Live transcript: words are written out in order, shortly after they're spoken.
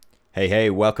Hey, hey,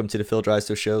 welcome to the Phil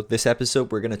Drysdale Show. This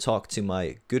episode, we're going to talk to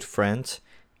my good friend,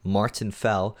 Martin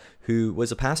Fell, who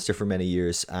was a pastor for many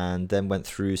years and then went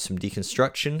through some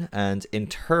deconstruction and in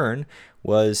turn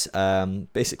was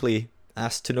basically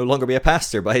asked to no longer be a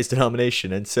pastor by his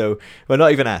denomination. And so, well,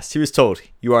 not even asked, he was told,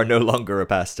 you are no longer a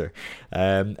pastor.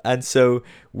 And so,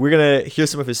 we're going to hear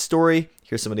some of his story,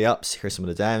 hear some of the ups, hear some of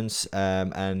the downs,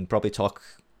 and probably talk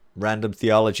random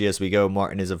theology as we go.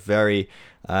 Martin is a very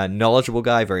knowledgeable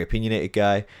guy, very opinionated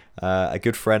guy, a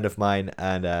good friend of mine,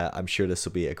 and I'm sure this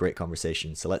will be a great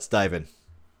conversation. So let's dive in.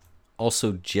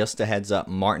 Also, just a heads up,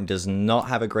 Martin does not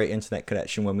have a great internet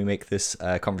connection when we make this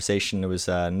conversation. There was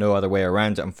no other way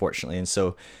around it, unfortunately, and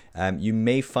so you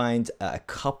may find a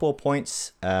couple of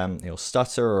points he'll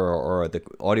stutter or the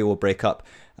audio will break up.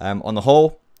 On the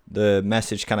whole, the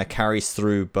message kind of carries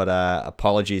through, but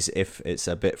apologies if it's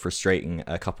a bit frustrating.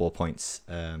 A couple of points.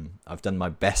 I've done my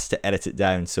best to edit it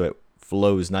down so it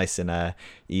flows nice and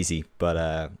easy,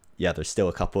 but yeah, there's still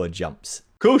a couple of jumps.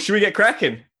 Cool. Should we get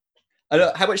cracking?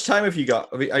 How much time have you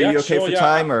got? Are you okay sure, for yeah.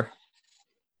 time or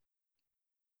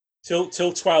Till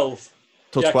 12.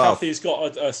 till Yeah, 12? Kathy's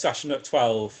got a session at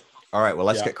 12. All right. Well,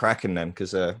 let's Yeah. get cracking then,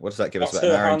 because what does that give us? That's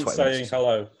About an her hour and hand 20 minutes. saying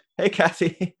hello. Hey,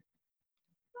 Kathy.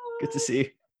 Good to see you.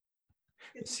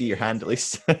 See your hand at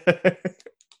least.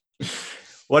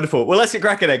 Wonderful. Well, let's get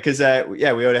cracking then, because yeah,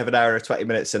 we only have an hour and 20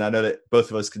 minutes, and I know that both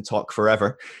of us can talk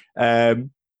forever.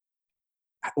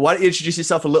 Why don't you introduce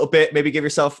yourself a little bit? Maybe give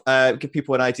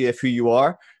people an idea of who you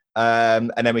are,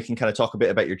 and then we can kind of talk a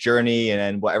bit about your journey and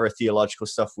then whatever theological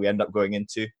stuff we end up going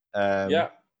into. Yeah.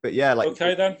 But yeah, like,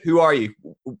 Okay then. who are you?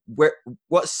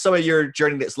 What's some of your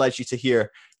journey that's led you to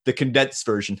here, the condensed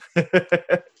version?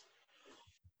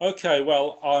 Okay.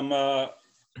 Well,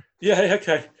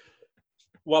 okay.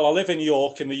 Well, I live in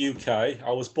York in the UK.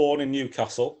 I was born in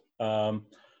Newcastle. I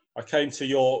came to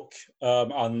York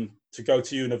and to go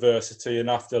to university, and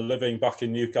after living back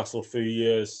in Newcastle for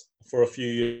a few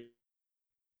years,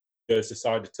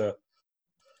 decided to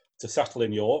settle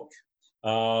in York.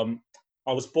 I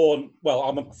was born. Well,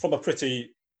 I'm from a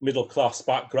pretty middle class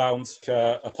background,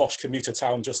 a posh commuter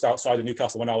town just outside of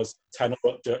Newcastle. When I was 10, a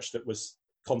church that was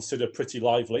considered pretty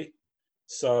lively.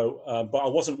 So, but I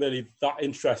wasn't really that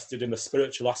interested in the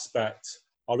spiritual aspect.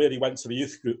 I really went to the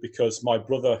youth group because my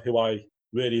brother, who I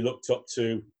really looked up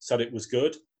to, said it was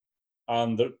good,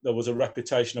 and there was a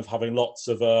reputation of having lots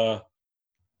of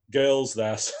girls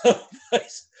there. So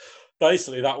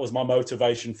basically, that was my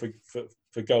motivation for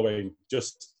going,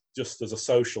 just as a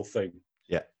social thing.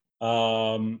 Yeah.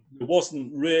 There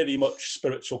wasn't really much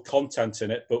spiritual content in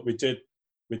it, but we did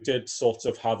sort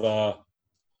of have a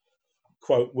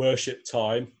quote worship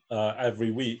time every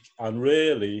week, and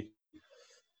really,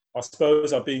 I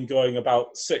suppose I've been going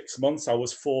about 6 months. I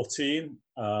was 14,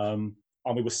 and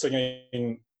we were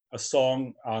singing a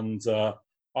song, and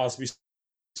as we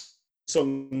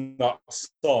sung that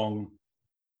song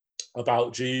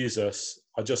about Jesus,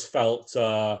 I just felt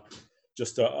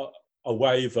just a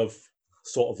wave of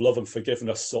sort of love and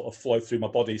forgiveness sort of flow through my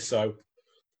body. So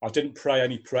I didn't pray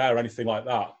any prayer or anything like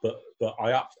that, but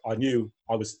I knew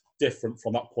I was different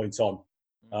from that point on.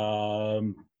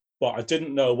 But I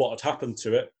didn't know what had happened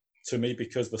to me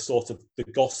because the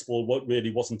gospel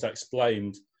really wasn't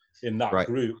explained in that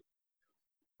group.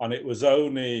 And it was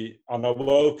and I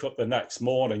woke up the next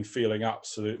morning feeling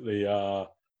absolutely,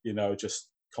 just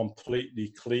completely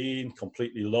clean,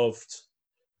 completely loved.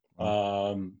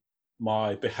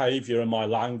 My behavior and my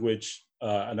language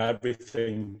and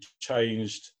everything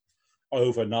changed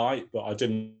overnight, but I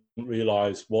didn't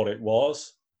realize what it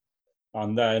was.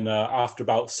 And then after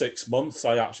about 6 months,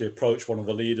 I actually approached one of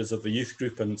the leaders of the youth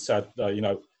group and said,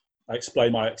 I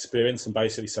explained my experience and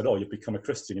basically said, "Oh, you've become a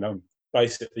Christian,"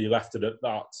 basically left it at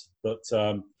that. But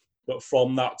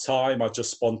from that time, I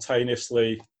just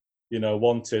spontaneously,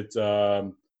 wanted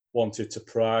to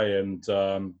pray and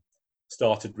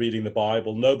started reading the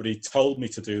Bible. Nobody told me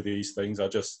to do these things. I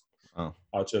just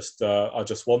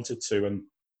wanted to, and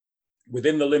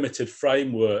within the limited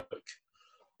framework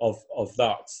of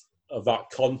that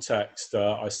context,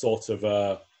 I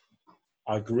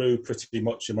grew pretty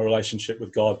much in my relationship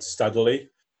with God steadily.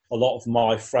 A lot of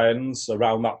my friends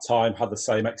around that time had the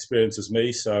same experience as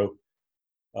me, so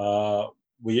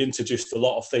we introduced a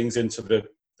lot of things into the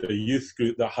youth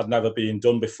group that had never been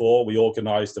done before. We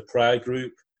organised a prayer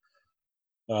group.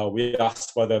 We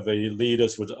asked whether the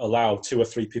leaders would allow 2 or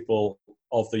 3 people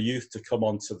of the youth to come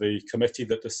onto the committee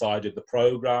that decided the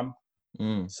programme.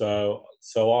 So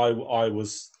I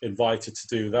was invited to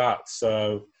do that.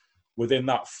 So within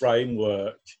that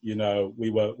framework,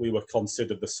 we were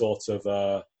considered the sort of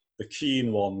the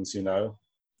keen ones,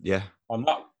 Yeah. And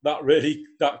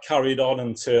that carried on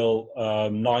until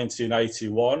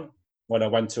 1981, when I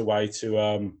went away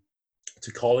to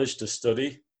college to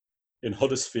study in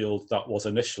Huddersfield. That was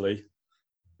initially,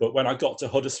 but when I got to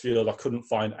Huddersfield, I couldn't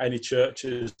find any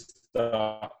churches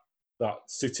that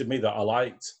suited me, that I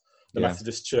liked. The Yeah.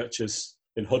 Methodist churches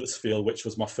in Huddersfield, which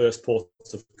was my first port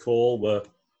of call,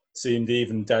 seemed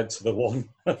even dead to the one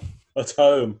at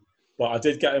home. But I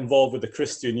did get involved with the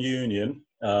Christian Union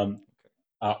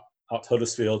at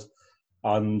Huddersfield,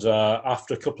 and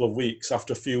after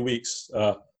a few weeks,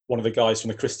 one of the guys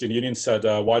from the Christian Union said,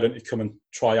 "Why don't you come and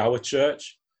try our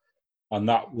church?" And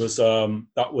that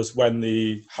was when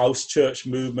the house church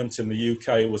movement in the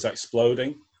UK was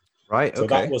exploding. Right. So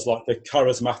Okay. that was like a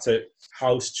charismatic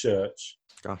house church.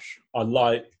 Gosh. And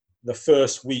like the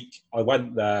first week I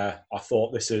went there, I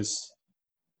thought, this is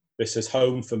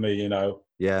home for me, you know.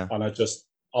 Yeah. And I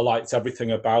liked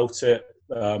everything about it,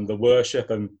 the worship,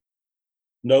 and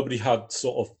nobody had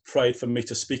sort of prayed for me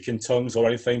to speak in tongues or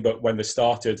anything. But when they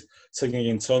started singing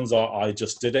in tongues, I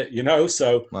just did it, you know.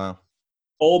 So Wow.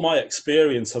 all my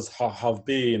experiences have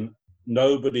been,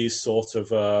 nobody's sort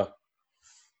of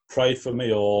prayed for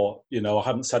me, or, you know, I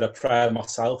haven't said a prayer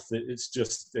myself. It's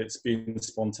been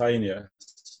spontaneous.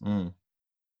 Mm.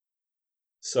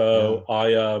 So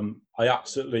yeah. I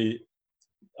absolutely,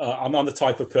 I'm the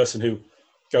type of person who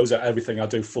goes at everything I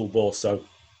do full bore. So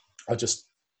I just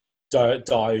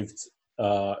dived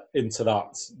into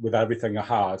that with everything I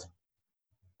had,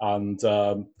 and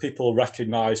people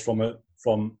recognised from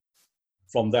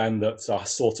then that I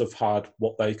sort of had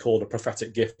what they called a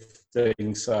prophetic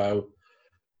gifting. So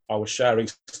I was sharing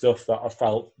stuff that I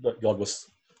felt that God was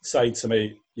saying to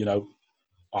me, you know,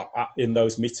 in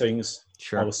those meetings.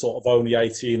 Sure. I was sort of only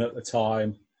 18 at the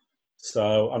time.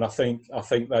 So, and I think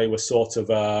they were sort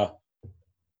of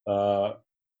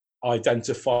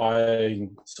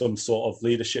identifying some sort of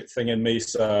leadership thing in me.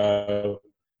 So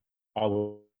I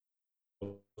was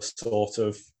sort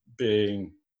of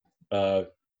being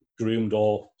groomed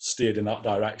or steered in that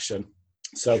direction.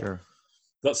 So Sure.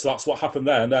 that's what happened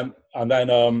there. And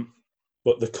then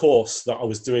but the course that I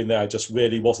was doing there just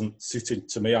really wasn't suited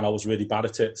to me, and I was really bad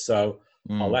at it. So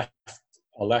I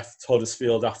left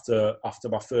Huddersfield after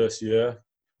my first year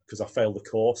because I failed the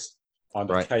course, and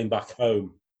Right. I came back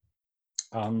home.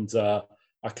 And I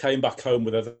came back home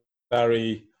with a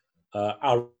very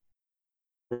arrogant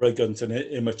and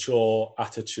immature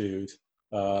attitude.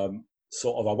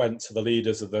 Sort of, I went to the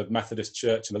leaders of the Methodist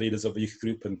Church and the leaders of the youth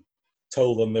group and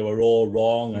told them they were all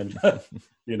wrong, and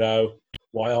you know,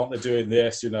 why aren't they doing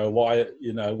this? You know, why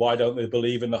don't they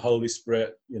believe in the Holy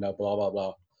Spirit? You know, blah blah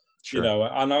blah. Sure. You know,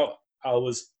 and I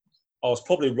was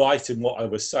probably right in what I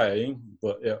was saying,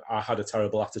 but I had a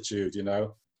terrible attitude. You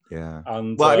know. Yeah.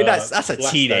 And well, I mean, that's a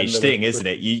teenage thing, isn't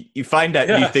it? You find out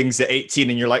new things at 18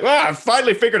 and you're like, well, I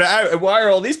finally figured it out. And why are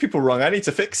all these people wrong? I need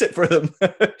to fix it for them.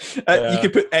 You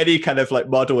could put any kind of like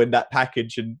model in that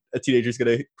package, and a teenager's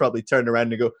going to probably turn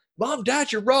around and go, Mom,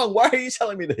 Dad, you're wrong. Why are you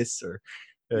telling me this? Or,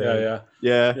 yeah.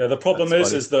 The problem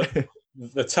is that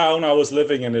the town I was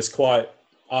living in is quite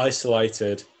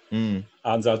isolated, and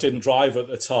I didn't drive at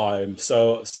the time,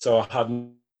 so I had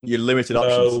your limited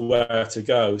options, nowhere to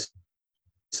go.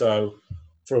 So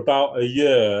for about a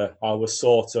year, I was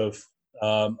sort of,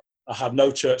 I had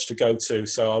no church to go to.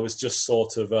 So I was just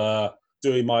sort of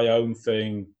doing my own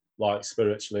thing, like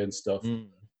spiritually and stuff.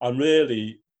 And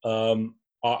really, I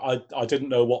didn't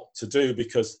know what to do,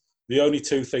 because the only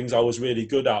two things I was really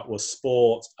good at was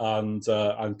sport and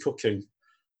cooking.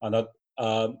 And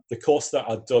the course that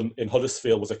I'd done in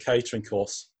Huddersfield was a catering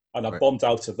course, and I bombed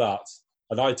out of that.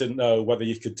 And I didn't know whether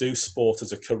you could do sport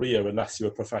as a career unless you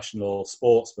were a professional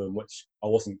sportsman, which I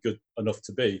wasn't good enough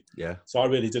to be. Yeah. So I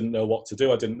really didn't know what to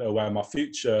do. I didn't know where my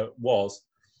future was.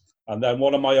 And then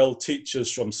one of my old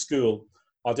teachers from school,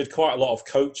 I did quite a lot of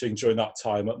coaching during that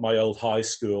time at my old high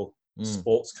school,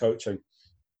 sports coaching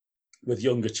with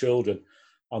younger children.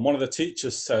 And one of the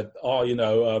teachers said,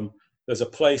 there's a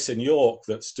place in York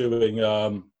that's doing,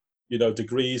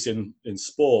 degrees in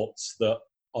sports that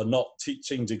are not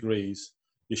teaching degrees.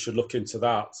 You should look into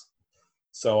that.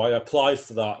 So I applied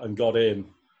for that and got in.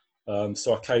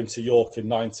 So I came to York in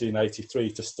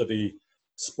 1983 to study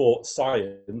sports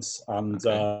science, and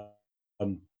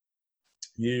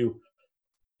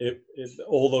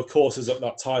all the courses at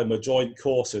that time were joint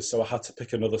courses, so I had to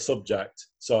pick another subject.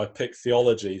 So I picked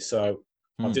theology. So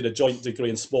I did a joint degree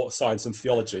in sports science and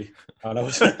theology, and I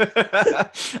was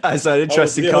that's an interesting I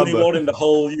was the combo. only one in the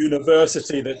whole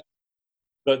university that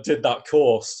did that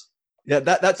course. Yeah,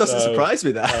 that doesn't surprise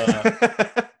me.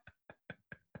 That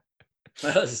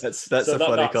that's a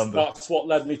funny combo. That's what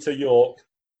led me to York.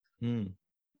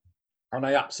 and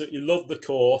I absolutely loved the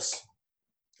course.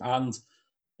 And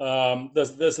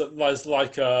there's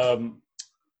like a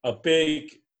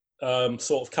big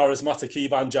sort of charismatic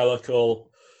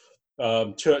evangelical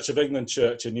Church of England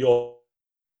church in York,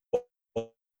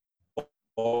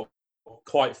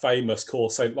 quite famous,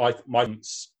 called St.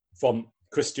 Michael's. From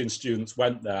Christian students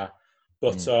went there,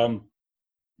 but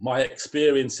my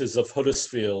experiences of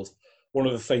Huddersfield, one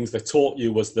of the things they taught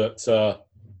you was that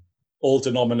all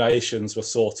denominations were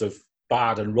sort of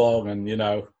bad and wrong and, you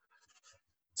know,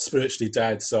 spiritually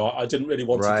dead. So I didn't really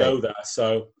want to go there.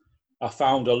 So I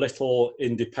found a little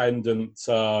independent,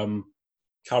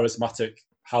 charismatic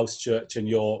house church in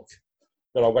York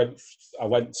that I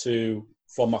went to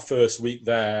from my first week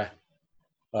there,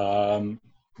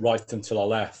 right until I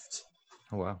left.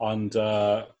 Oh, wow. And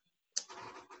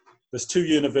there's two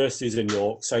universities in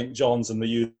York, St. John's and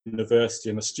the university,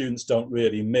 and the students don't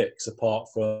really mix apart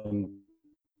from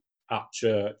at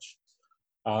church.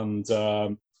 And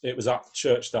it was at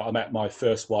church that I met my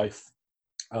first wife.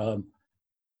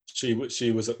 She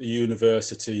was at the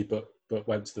university, but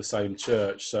went to the same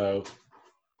church. So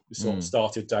we sort of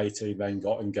started dating, then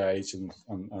got engaged, and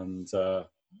that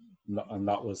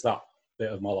was that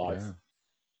bit of my life. Yeah.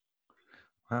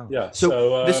 Wow. Yeah.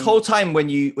 So this whole time when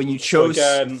you chose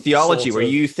theology, were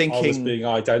you thinking I was being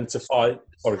identified?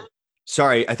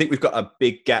 Sorry, I think we've got a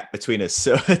big gap between us,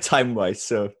 so time-wise.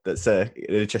 So that's an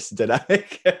interesting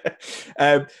dynamic.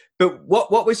 But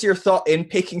what was your thought in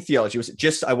picking theology? Was it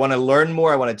just I want to learn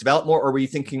more, I want to develop more, or were you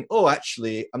thinking, oh,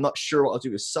 actually, I'm not sure what I'll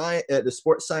do with science, the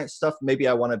sports science stuff. Maybe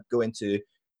I want to go into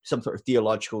some sort of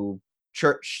theological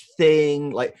church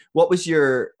thing. Like, what was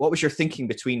your thinking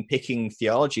between picking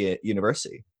theology at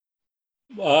university?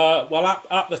 Well,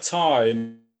 at the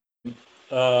time,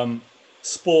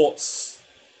 sports,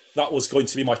 that was going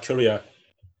to be my career.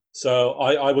 So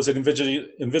I was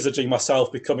envisaging myself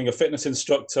becoming a fitness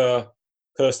instructor,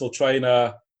 personal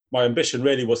trainer. My ambition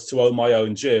really was to own my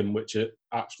own gym, which it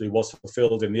actually was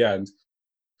fulfilled in the end.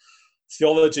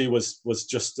 Theology was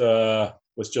just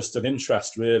an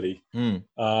interest, really.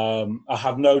 I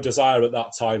had no desire at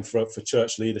that time for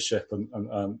church leadership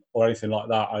and or anything like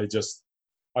that.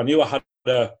 I knew I had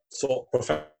a sort of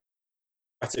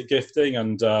prophetic gifting,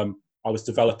 and I was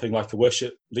developing like a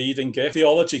worship leading gift.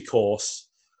 Theology course,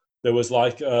 there was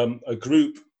like a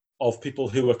group of people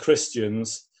who were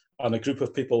Christians and a group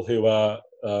of people who were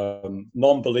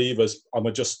non-believers and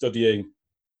were just studying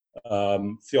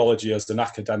theology as an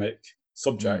academic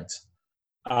subject.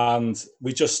 And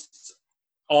we just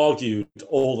argued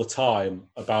all the time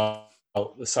about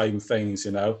the same things,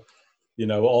 argue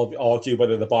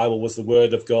whether the Bible was the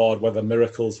word of God, whether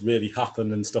miracles really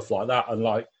happened and stuff like that. And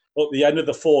like at the end of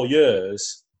the 4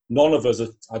 years, none of us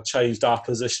had changed our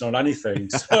position on anything.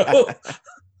 So,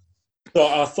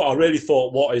 I really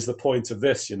thought, what is the point of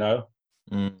this,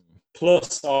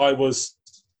 Plus I was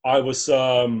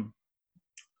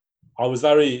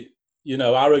very,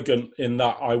 arrogant in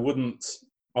that I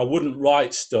wouldn't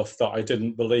write stuff that I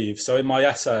didn't believe. So in my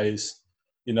essays,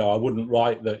 I wouldn't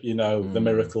write that, the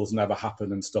miracles never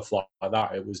happened and stuff like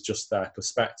that. It was just their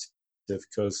perspective,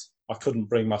 because I couldn't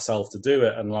bring myself to do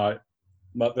it. And like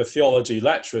the theology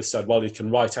lecturer said, well, you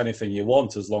can write anything you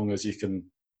want as long as you can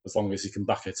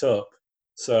back it up.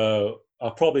 So I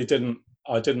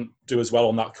didn't do as well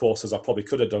on that course as I probably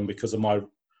could have done because of my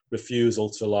refusal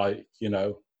to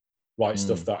write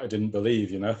stuff that I didn't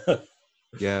believe,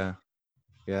 Yeah,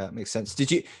 it makes sense.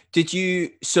 Did you,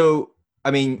 so,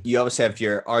 I mean, you obviously have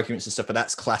your arguments and stuff, but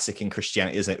that's classic in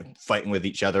Christianity, isn't it? Fighting with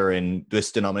each other, and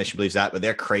this denomination believes that, but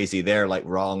they're crazy, they're like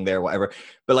wrong, they're whatever.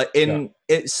 But like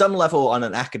at some level, on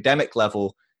an academic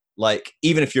level, like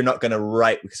even if you're not going to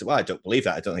write because, well, I don't believe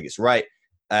that, I don't think it's right.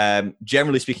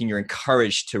 Generally speaking, you're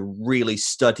encouraged to really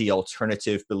study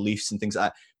alternative beliefs and things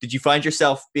like that. Did you find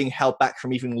yourself being held back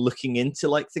from even looking into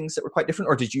like things that were quite different,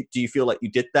 or do you feel like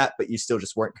you did that, but you still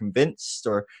just weren't convinced?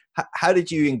 Or how did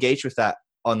you engage with that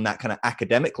on that kind of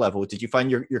academic level? Did you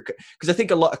find your because I think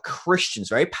a lot of Christians,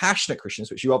 very passionate Christians,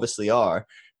 which you obviously are,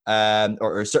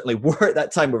 or certainly were at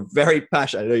that time, were very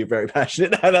passionate. I know you're very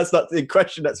passionate now. That's not the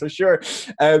question, that's for sure.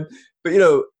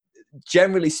 But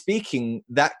generally speaking,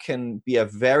 that can be a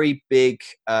very big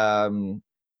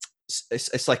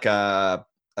it's like a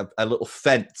little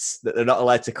fence that they're not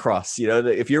allowed to cross. That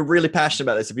if you're really passionate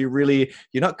about this,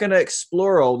 you're not going to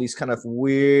explore all these kind of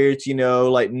weird,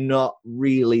 like not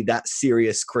really that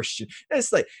serious Christian.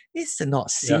 It's like, it's the not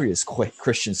serious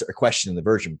Christians that are questioning the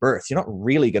virgin birth. You're not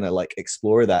really going to like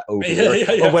explore that over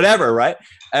or whatever, right?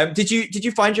 Did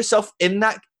you find yourself in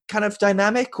that kind of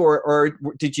dynamic, or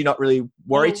did you not really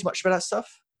worry too much about that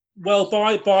stuff? Well,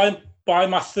 by by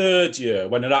my third year,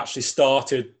 when it actually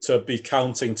started to be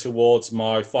counting towards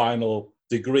my final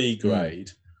degree grade,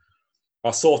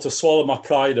 I sort of swallowed my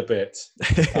pride a bit,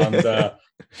 and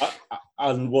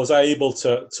and was able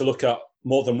to look at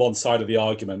more than one side of the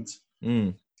argument.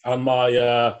 And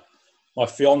my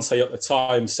fiance at the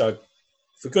time said,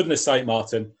 "For goodness sake,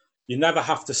 Martin, you never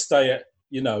have to stay at,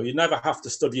 you never have to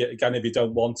study it again if you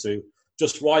don't want to.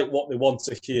 Just write what they want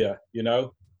to hear,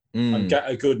 and get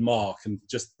a good mark, and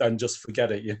just forget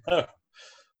it,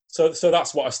 So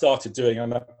that's what I started doing,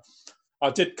 and I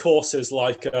did courses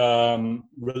like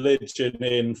religion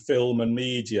in film and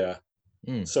media.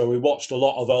 So we watched a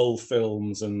lot of old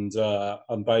films, and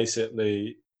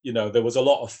basically, there was a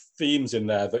lot of themes in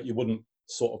there that you wouldn't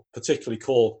sort of particularly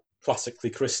call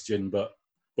classically Christian, but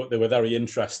they were very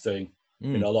interesting.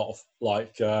 A lot of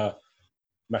like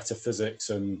metaphysics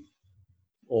and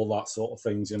all that sort of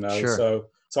things, Sure.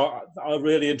 So I'm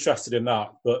really interested in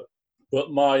that. But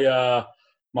my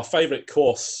favourite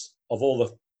course of all the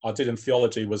I did in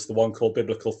theology was the one called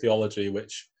Biblical Theology,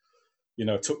 which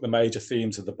took the major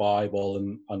themes of the Bible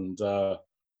and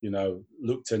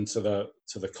looked into the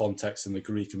context in the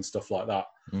Greek and stuff like that.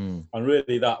 And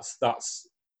really, that's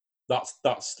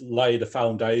laid a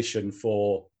foundation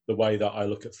for the way that I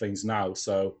look at things now.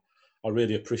 So I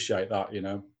really appreciate that.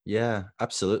 Yeah,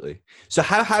 absolutely. So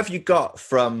how have you got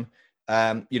from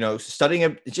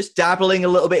studying, just dabbling a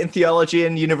little bit in theology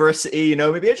in university,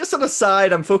 maybe just on the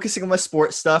side, I'm focusing on my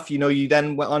sports stuff. You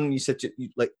then went on, you said you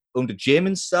like owned a gym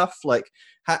and stuff. Like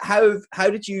how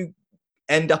did you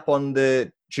end up on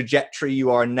the trajectory you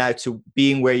are now to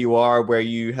being where you are, where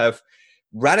you have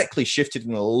radically shifted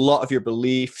in a lot of your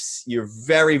beliefs? You're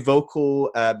very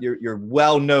vocal. You're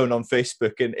well known on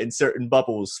Facebook in certain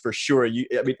bubbles for sure.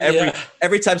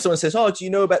 Every time someone says, "Oh, do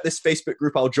you know about this Facebook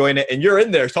group? I'll join it," and you're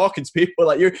in there talking to people.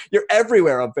 Like you're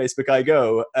everywhere on Facebook. I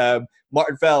go,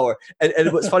 Martin Fell,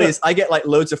 and what's funny is I get like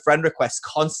loads of friend requests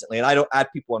constantly, and I don't add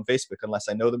people on Facebook unless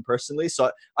I know them personally.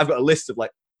 So I've got a list of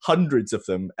like hundreds of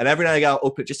them, and every now and again I'll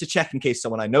open it just to check in case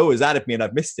someone I know has added me and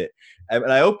I've missed it,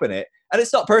 and I open it. And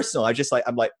it's not personal.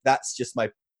 I'm like, that's just a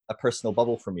personal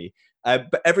bubble for me.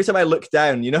 But every time I look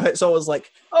down, it's always like,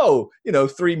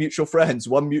 3 mutual friends,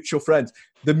 1 mutual friend.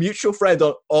 The mutual friend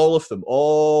on all of them,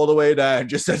 all the way down,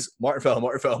 just says Martin Fell,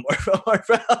 Martin Fell, Martin Fell,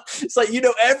 Martin Fell. It's like,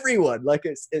 everyone. Like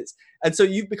it's, and so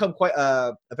you've become quite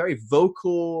a very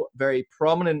vocal, very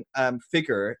prominent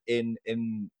figure in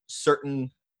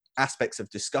certain aspects of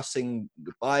discussing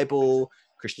the Bible,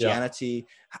 Christianity.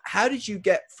 Yeah. How did you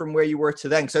get from where you were to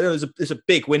then? Because I know there's a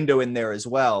big window in there as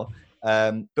well.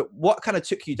 But what kind of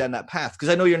took you down that path? Because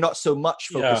I know you're not so much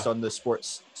focused on the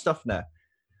sports stuff now.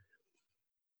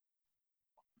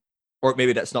 Or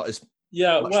maybe that's not as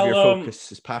much of your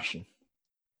focus as passion.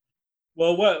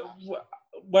 Well,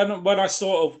 when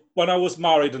I was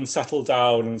married and settled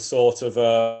down and sort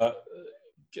of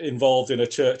involved in a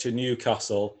church in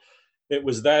Newcastle, it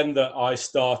was then that I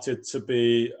started to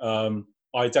be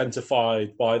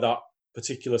identified by that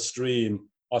particular stream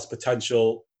as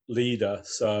potential leader.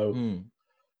 So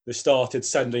they started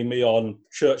sending me on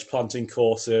church planting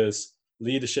courses,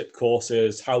 leadership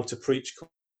courses, how to preach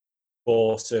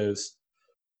courses.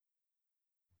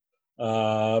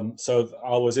 So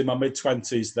I was in my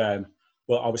mid-20s then,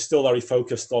 but I was still very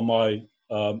focused on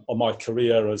my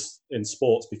career in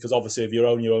sports, because obviously if you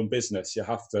own your own business, you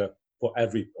have to put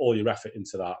all your effort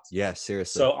into that. Yeah,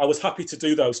 seriously. So I was happy to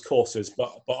do those courses,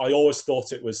 but I always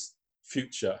thought it was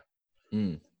future.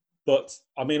 But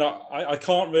I mean, I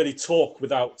can't really talk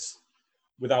without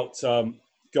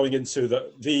going into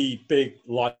the big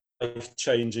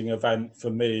life-changing event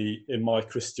for me in my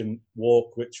Christian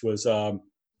walk, which was in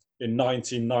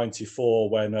 1994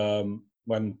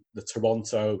 when the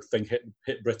Toronto thing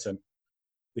hit Britain,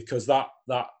 because that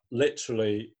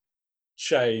literally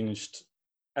changed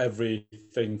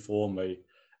everything for me.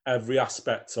 Every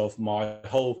aspect of my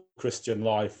whole Christian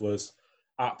life was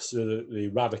absolutely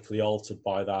radically altered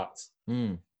by that.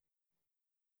 And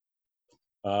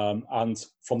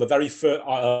from the very first,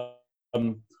 I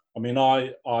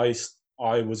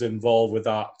was involved with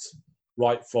that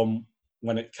right from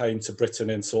when it came to Britain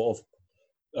in sort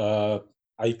of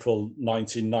April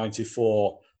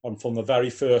 1994, and from the very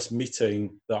first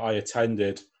meeting that I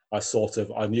attended, I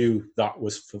knew that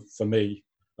was for me.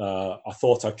 I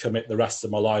thought I'd commit the rest of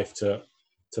my life to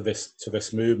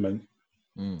this movement.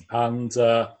 And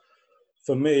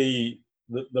for me,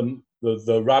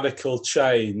 the radical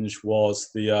change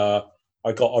was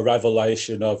I got a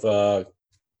revelation of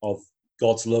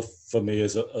God's love for me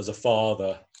as a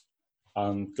father,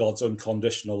 and God's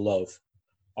unconditional love,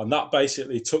 and that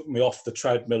basically took me off the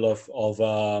treadmill of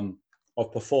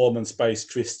of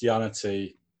performance-based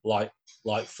Christianity like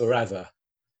forever.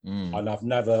 And I've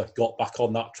never got back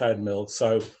on that treadmill.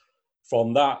 So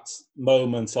from that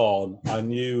moment on, I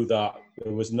knew that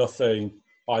there was nothing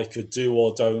I could do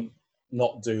or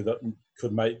not do that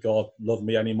could make God love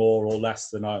me any more or less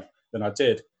than I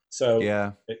did. So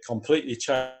it completely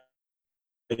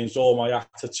changed all my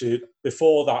attitude.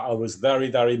 Before that, I was very,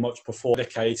 very much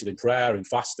dedicated in prayer and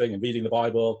fasting and reading the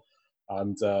Bible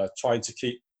and trying to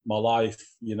keep my life,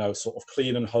 sort of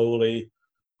clean and holy,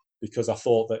 because I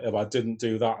thought that if I didn't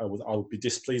do that, I would be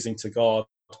displeasing to God.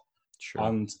 Sure.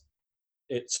 And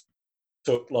it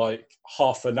took like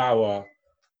half an hour,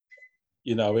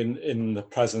 in the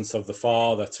presence of the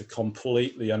Father to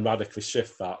completely and radically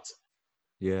shift that.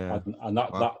 Yeah. And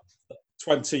that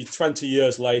 20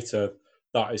 years later,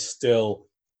 that is still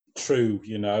true,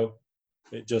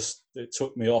 It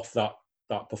took me off that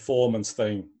performance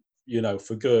thing,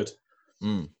 for good.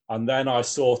 And then I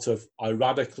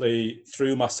radically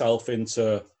threw myself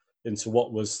into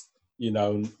what was,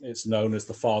 it's known as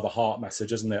the Father Heart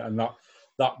message, isn't it? And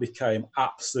that became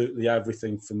absolutely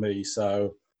everything for me.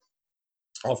 So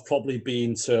I've probably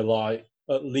been to like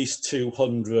at least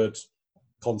 200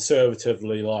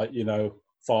 conservatively, like,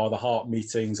 Father Heart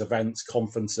meetings, events,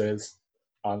 conferences,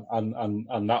 and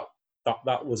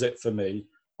that was it for me.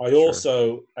 I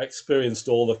also experienced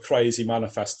all the crazy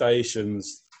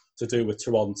manifestations to do with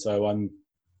Toronto, and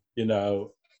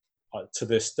to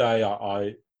this day,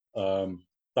 I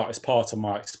that is part of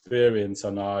my experience,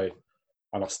 and I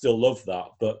still love that.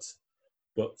 But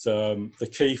the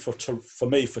key for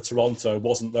me for Toronto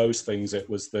wasn't those things. It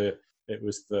was the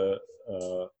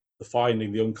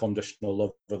finding the unconditional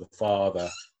love of the Father,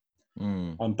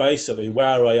 and basically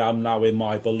where I am now in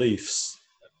my beliefs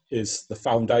is the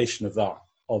foundation of that.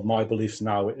 Of my beliefs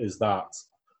now is that,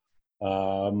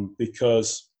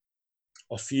 because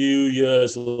a few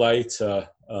years later,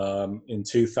 in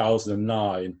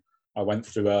 2009, I went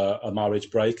through a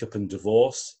marriage breakup and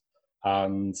divorce.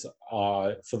 And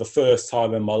for the first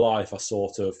time in my life, I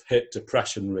sort of hit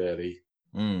depression, really.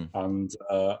 And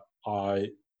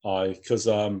because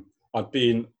I'd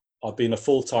been a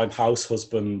full-time house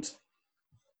husband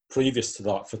previous to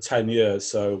that for 10 years.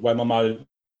 So when my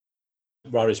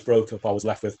marriage broke up, I was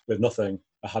left with nothing.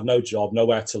 I had no job,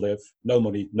 nowhere to live, no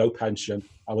money, no pension.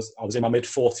 I was in my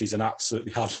mid-40s and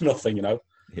absolutely had nothing,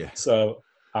 Yeah. So,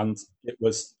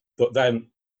 but then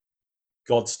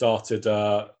God started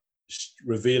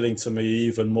revealing to me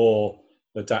even more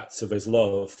the depths of his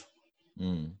love.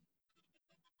 And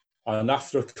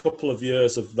after a couple of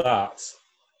years of that,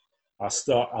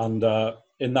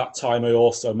 in that time I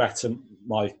also met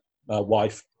my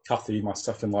wife, Kathy, my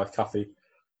second wife, Kathy,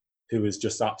 who is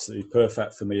just absolutely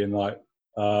perfect for me. And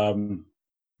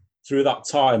through that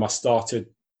time, I started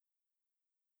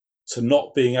to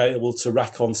not being able to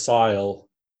reconcile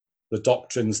the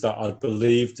doctrines that I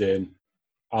believed in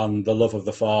and the love of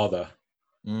the Father.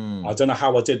 I don't know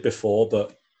how I did before,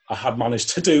 but I had managed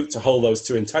to hold those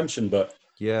two in tension, but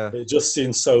it just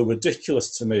seemed so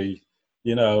ridiculous to me,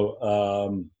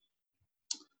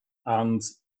 and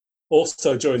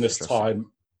also during this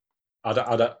time,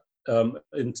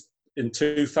 in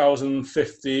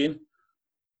 2015,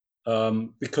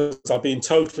 because I've been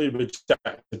totally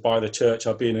rejected by the church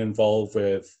I've been involved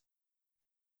with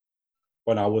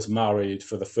when I was married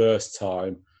for the first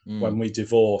time. When we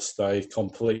divorced, they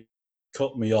completely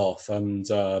cut me off, and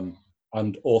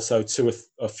also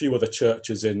a few other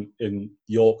churches in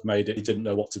York made it. He didn't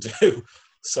know what to do.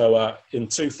 So in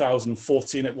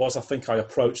 2014, I think I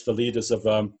approached the leaders of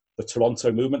the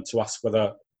Toronto movement to ask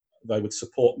whether they would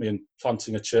support me in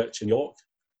planting a church in York.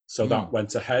 So that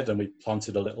went ahead, and we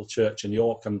planted a little church in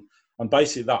York, and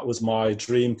basically that was my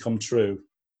dream come true.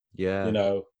 Yeah.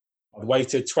 I'd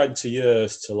waited 20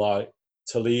 years to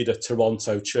lead a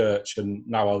Toronto church, and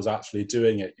now I was actually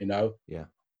doing it. Yeah.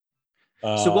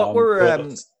 So what were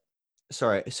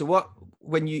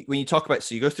when you talk about,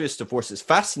 so you go through this divorce, it's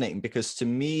fascinating because to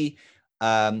me,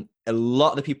 a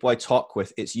lot of the people I talk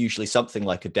with, it's usually something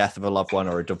like a death of a loved one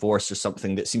or a divorce or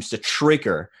something that seems to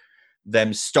trigger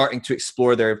them starting to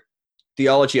explore their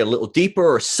theology a little deeper,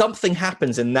 or something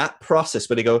happens in that process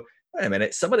where they go, wait a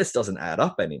minute, some of this doesn't add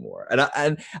up anymore. And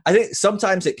I think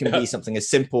sometimes it can be something as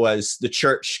simple as the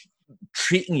church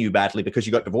treating you badly because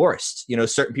you got divorced.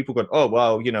 Certain people go, oh,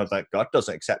 well, that God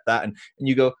doesn't accept that. And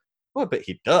you go, well, but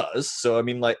he does. So, I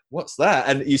mean, like, what's that?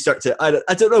 And you start to, I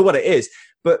don't know what it is,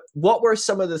 but what were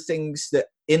some of the things that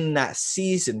in that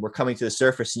season were coming to the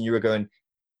surface and you were going,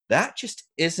 that just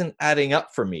isn't adding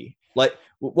up for me? Like,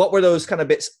 What were those kind of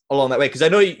bits along that way? Because I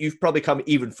know you've probably come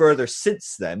even further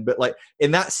since then, but like in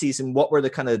that season, what were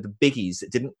the kind of the biggies that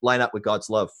didn't line up with God's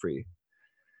love for you?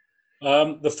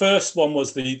 The first one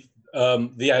was the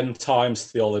end times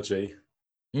theology.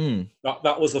 Mm.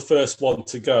 That was the first one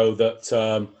to go.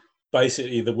 That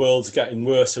basically the world's getting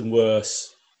worse and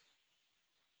worse.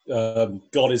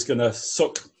 God is going to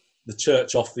suck the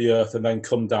church off the earth and then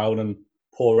come down and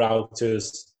pour out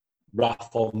his wrath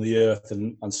on the earth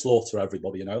and slaughter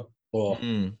everybody, you know? Or,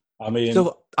 I mean...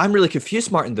 So I'm really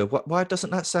confused, Martin, though. Why doesn't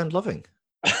that sound loving?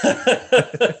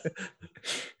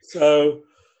 So,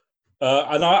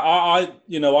 and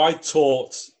I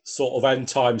taught sort of end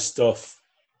time stuff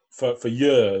for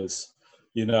years,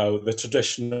 you know, the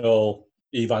traditional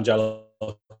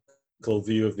evangelical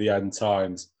view of the end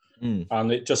times. And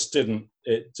it just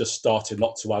started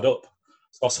not to add up.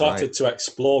 So I started to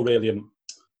explore really and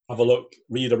have a look,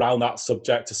 read around that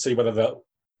subject to see whether there were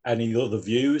any other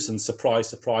views, and surprise,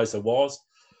 there was.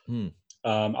 And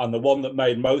the one that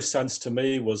made most sense to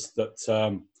me was that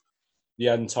the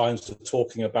end times were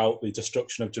talking about the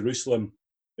destruction of Jerusalem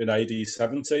in AD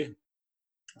 70.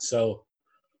 So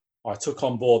I took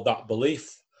on board that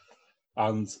belief.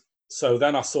 And so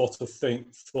then I sort of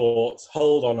thought,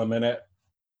 hold on a minute,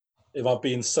 if I've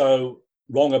been so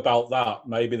wrong about that,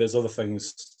 maybe there's other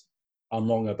things I'm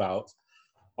wrong about.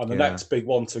 And the next big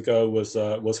one to go was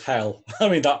hell. I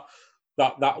mean, that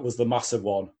was the massive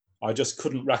one. I just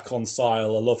couldn't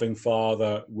reconcile a loving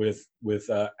father with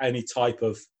any type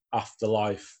of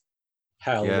afterlife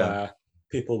hell where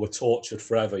people were tortured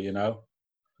forever, you know.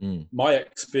 My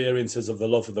experiences of the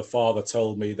love of the Father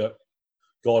told me that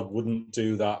God wouldn't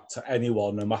do that to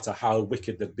anyone, no matter how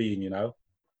wicked they'd been, you know.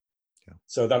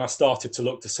 So then I started to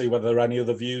look to see whether there were any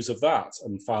other views of that,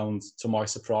 and found, to my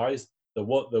surprise, there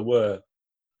were.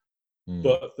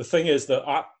 But the thing is that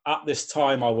at this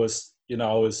time I was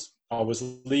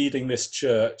leading this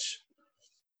church,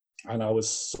 and I was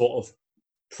sort of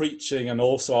preaching, and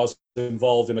also I was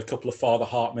involved in a couple of Father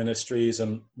Heart ministries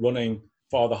and running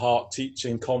Father Heart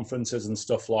teaching conferences and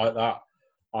stuff like that.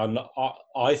 And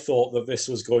I thought that this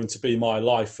was going to be my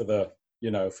life for the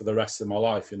rest of my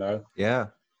life, you know. Yeah.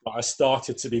 But I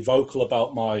started to be vocal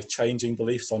about my changing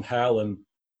beliefs on hell and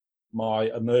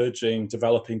my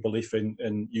developing belief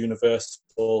in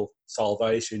universal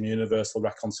salvation, universal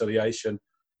reconciliation.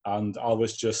 And I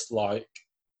was just like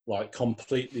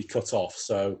completely cut off.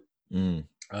 So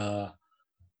the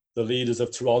leaders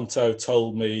of Toronto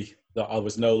told me that I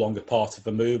was no longer part of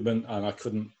the movement, and I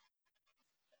couldn't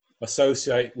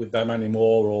associate with them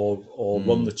anymore or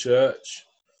run the church.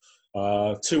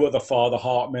 Two other Father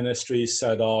Heart ministries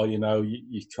said,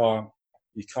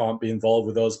 you can't be involved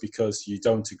with us because you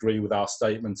don't agree with our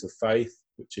statement of faith,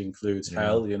 which includes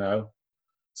hell, you know.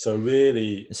 So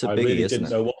really, I really didn't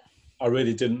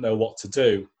know what to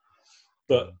do.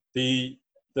 But the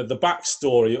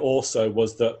backstory also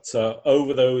was that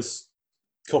over those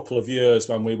couple of years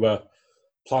when we were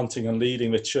planting and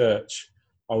leading the church,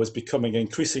 I was becoming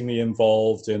increasingly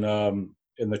involved in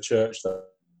the church that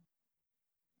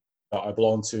I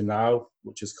belong to now,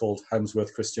 which is called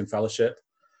Hemsworth Christian Fellowship.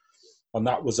 And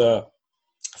that was a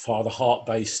Father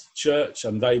Heart-based church,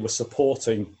 and they were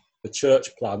supporting the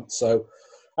church plant. So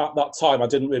at that time, I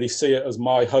didn't really see it as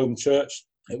my home church.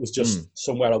 It was just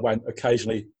somewhere I went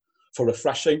occasionally for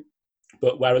refreshing.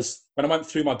 But whereas when I went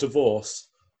through my divorce,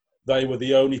 they were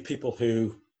the only people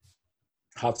who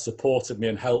had supported me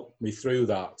and helped me through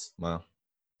that. Wow.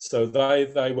 So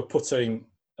they were putting,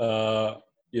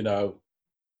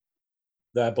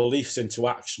 their beliefs into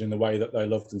action in the way that they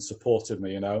loved and supported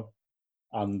me, you know.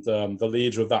 And the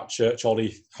leader of that church,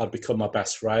 Ollie, had become my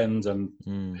best friend,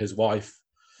 and his wife,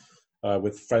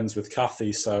 with friends with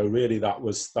Kathy. So really, that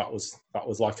was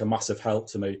like a massive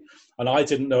help to me. And I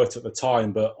didn't know it at the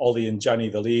time, but Ollie and Jenny,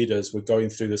 the leaders, were going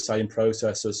through the same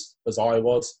process as I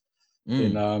was,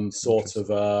 in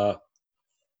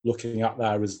looking at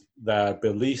their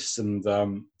beliefs and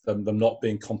them not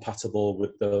being compatible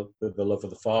with the love of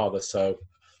the Father. So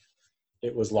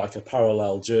it was like a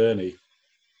parallel journey.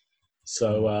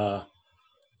 So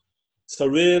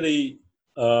really,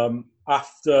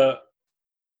 after,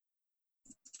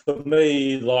 for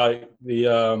me, like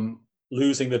the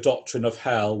losing the doctrine of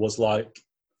hell was like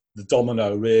the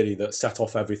domino really that set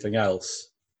off everything else.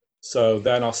 So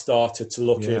then I started to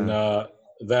look in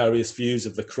various views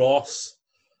of the cross,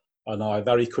 and I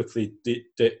very quickly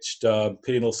ditched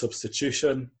penal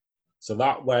substitution. So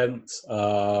that went.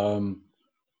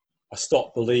 I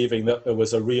stopped believing that there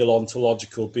was a real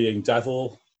ontological being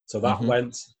devil. So that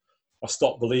went. I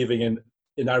stopped believing in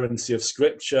inerrancy of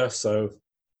Scripture. So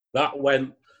that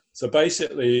went. So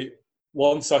basically,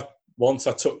 once I once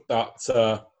I took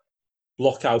that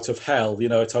block out of hell,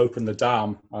 it opened the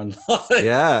dam, and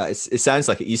yeah, it sounds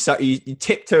like it. You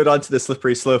tiptoed onto the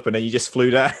slippery slope and then you just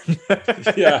flew down.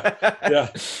 yeah, yeah.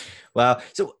 Wow.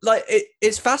 So like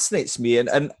it fascinates me,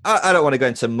 and I don't want to go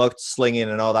into mudslinging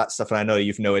and all that stuff, and I know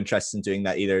you've no interest in doing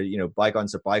that either.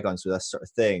 Bygones are bygones with that sort of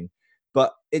thing,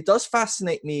 but it does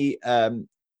fascinate me.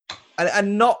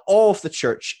 And not all of the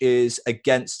church is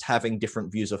against having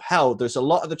different views of hell. There's a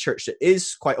lot of the church that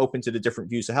is quite open to the different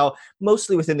views of hell,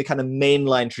 mostly within the kind of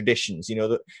mainline traditions,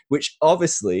 which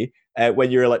obviously, when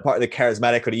you're like part of the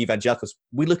charismatic or the evangelicals,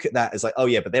 we look at that as like, oh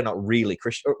yeah, but they're not really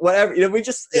Christian or whatever.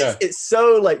 It's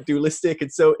so like dualistic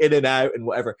and so in and out and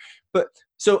whatever. But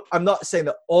so I'm not saying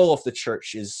that all of the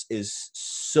church is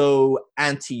so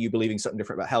anti you believing something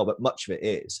different about hell, but much of it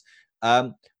is.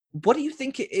 What do you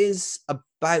think it is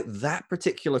about that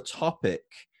particular topic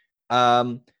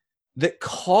that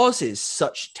causes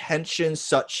such tension,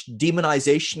 such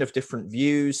demonization of different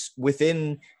views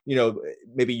within,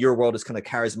 maybe your world is kind of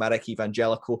charismatic,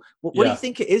 evangelical? What do you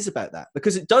think it is about that?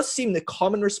 Because it does seem the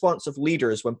common response of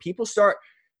leaders when people start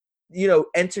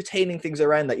entertaining things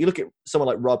around that. You look at someone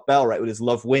like Rob Bell, right, with his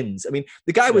Love Wins. I mean,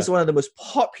 the guy was one of the most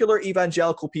popular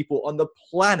evangelical people on the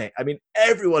planet. I mean,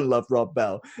 everyone loved Rob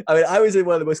Bell. I mean, I was in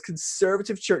one of the most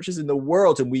conservative churches in the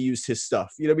world and we used his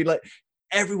stuff. Like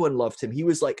everyone loved him. He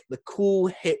was like the cool,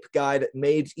 hip guy that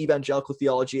made evangelical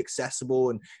theology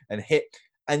accessible and hip.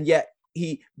 And yet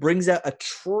he brings out a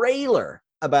trailer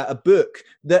about a book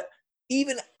that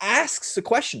even asks the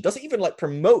question, doesn't even like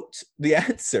promote the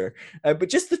answer, but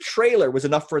just the trailer was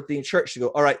enough for the church to go,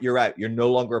 all right, you're out, you're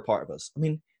no longer a part of us. I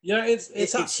mean,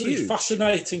 it's absolutely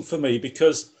fascinating for me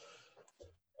because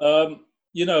we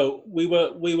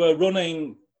were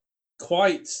running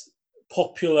quite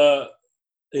popular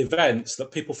events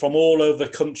that people from all over the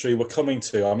country were coming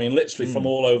to. I mean, literally from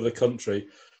all over the country,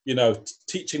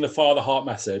 teaching the Father Heart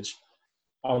message.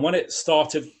 And when it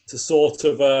started to sort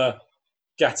of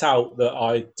get out that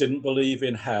I didn't believe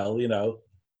in hell,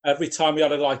 every time we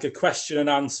had a question and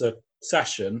answer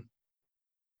session,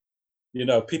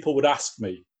 people would ask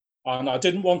me, and I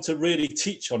didn't want to really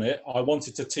teach on it. I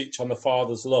wanted to teach on the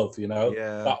Father's love,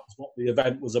 That's what the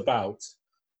event was about.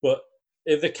 But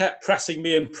if they kept pressing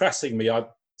me, I'd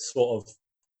sort of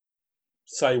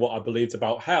say what I believed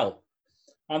about hell.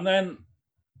 And then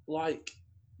like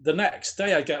the next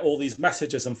day I get all these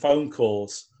messages and phone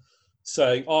calls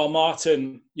saying, oh,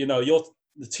 Martin,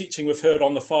 the teaching we've heard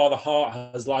on the Father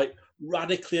Heart has like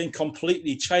radically and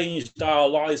completely changed our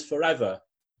lives forever,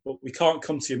 but we can't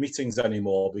come to your meetings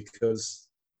anymore because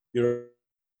you're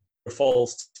a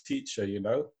false teacher,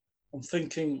 I'm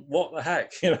thinking, what the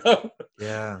heck,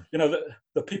 Yeah.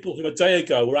 The people who a day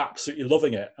ago were absolutely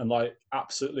loving it and like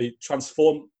absolutely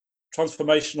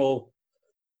transformational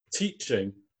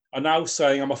teaching are now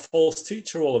saying I'm a false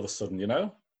teacher all of a sudden,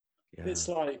 It's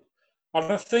like, and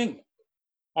I think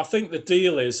the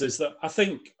deal is that I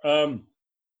think a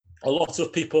lot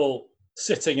of people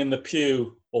sitting in the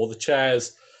pew or the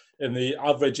chairs in the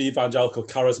average evangelical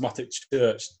charismatic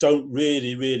church don't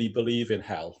really, really believe in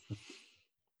hell.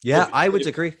 Yeah, I would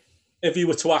agree. If you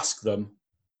were to ask them,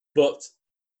 but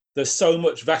there's so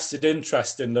much vested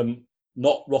interest in them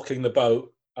not rocking the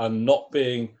boat and not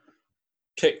being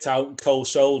kicked out and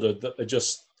cold-shouldered that they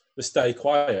stay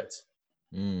quiet.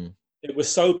 It was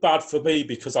so bad for me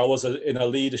because I was in a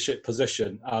leadership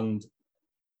position and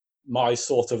my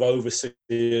sort of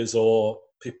overseers or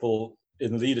people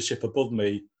in leadership above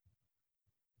me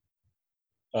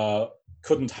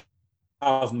couldn't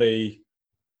have me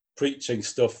preaching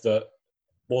stuff that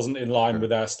wasn't in line with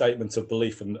their statement of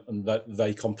belief and that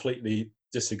they completely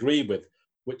disagree with,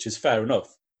 which is fair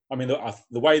enough. I mean,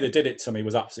 the way they did it to me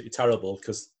was absolutely terrible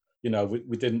because,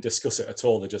 we didn't discuss it at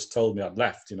all. They just told me I'd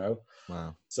left,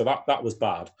 Wow. So that was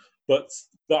bad. But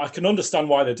I can understand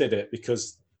why they did it,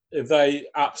 because if they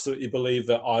absolutely believe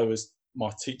that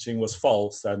my teaching was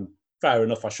false, then fair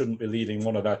enough, I shouldn't be leading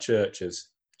one of their churches.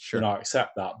 Sure. I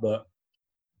accept that. But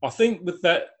I think with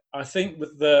the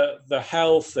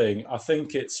hell thing, I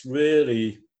think it's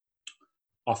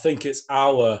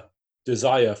our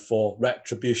desire for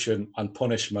retribution and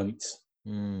punishment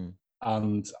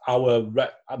and our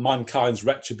mankind's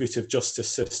retributive justice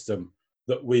system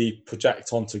that we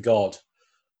project onto God,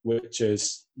 which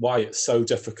is why it's so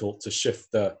difficult to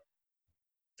shift the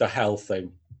hell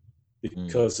thing,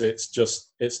 because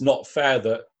it's not fair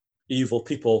that evil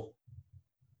people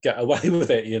get away with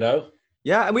it,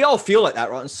 Yeah, and we all feel like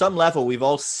that, right? On some level, we've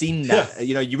all seen Yeah, that.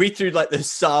 You know, you read through like the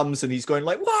Psalms, and he's going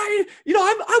like, "Why? You know,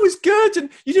 I was good, and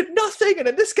you did nothing, and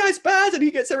then this guy's bad, and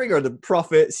he gets everything." Or the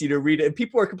prophets, you know, read it, and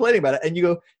people are complaining about it, and you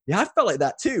go, "Yeah, I felt like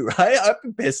that too, right? I've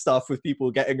been pissed off with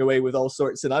people getting away with all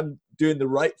sorts, and I'm doing the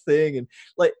right thing, and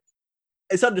like,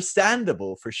 it's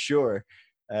understandable for sure."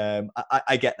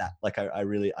 I get that. Like, I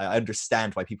really, I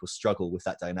understand why people struggle with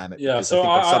that dynamic yeah. because I So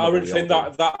think on some I level really we all think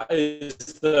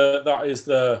do. that is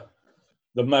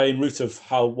the main root of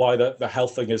why the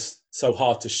health thing is so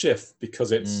hard to shift,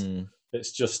 because Mm,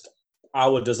 it's just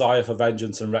our desire for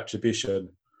vengeance and retribution.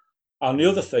 And the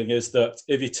other thing is that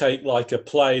if you take like a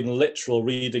plain literal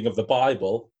reading of the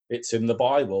Bible, it's in the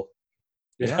Bible,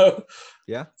 you yeah, know.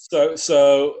 yeah,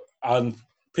 So and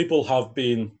people have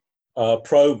been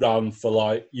programmed for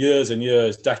like years and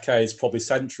years, decades, probably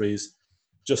centuries,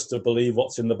 just to believe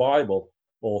what's in the Bible,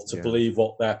 or to yeah, believe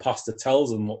what their pastor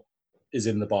tells them what is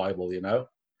in the Bible, you know.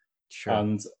 sure.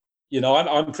 And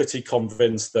I'm pretty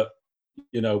convinced that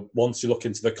once you look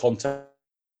into the context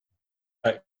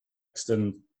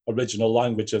and original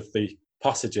language of the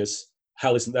passages,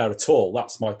 hell isn't there at all.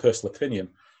 That's my personal opinion.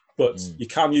 But Mm. you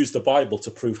can use the Bible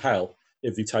to prove hell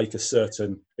if you take a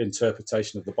certain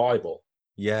interpretation of the Bible.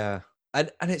 Yeah. And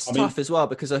it's I tough mean, as well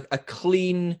because a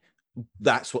clean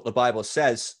that's what the Bible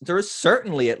says. There is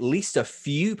certainly at least a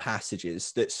few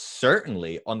passages that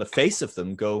certainly on the face of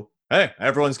them go, hey,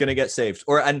 everyone's going to get saved.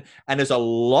 And there's a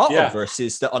lot of yeah,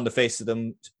 verses that on the face of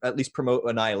them at least promote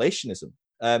annihilationism.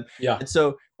 yeah, And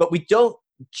so, but we don't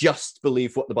just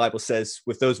believe what the Bible says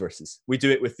with those verses. We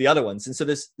do it with the other ones. And so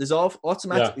there's yeah,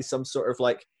 automatically some sort of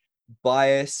like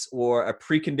bias or a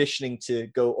preconditioning to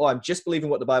go, oh, I'm just believing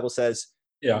what the Bible says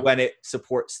yeah, when it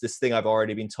supports this thing I've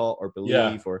already been taught or yeah.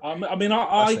 believe or I mean,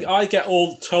 fascinating. I get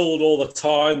all told all the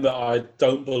time that I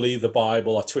don't believe the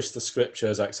Bible, I twist the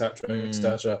scriptures, etc., Mm,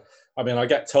 etc. I mean, I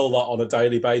get told that on a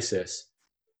daily basis.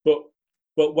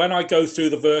 But when I go through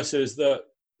the verses that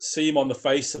seem on the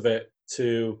face of it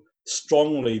to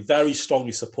strongly, very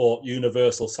strongly support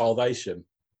universal salvation,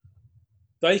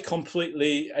 they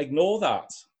completely ignore that,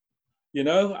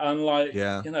 and like,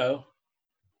 yeah.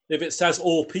 if it says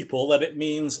all people, then it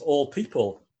means all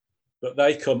people. But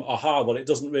they come, aha, well, it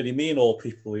doesn't really mean all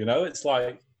people, It's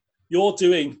like you're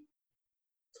doing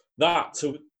that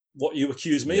to what you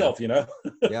accuse me Yeah. of.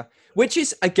 Yeah. Which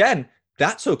is, again,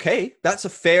 that's okay. That's a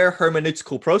fair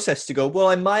hermeneutical process to go, well,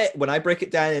 I might, when I break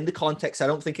it down in the context, I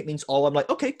don't think it means all. I'm like,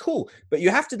 okay, cool. But you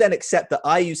have to then accept that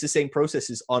I use the same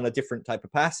processes on a different type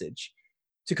of passage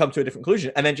to come to a different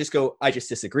conclusion and then just go, I just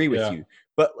disagree with Yeah, you.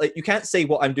 But like, you can't say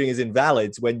what I'm doing is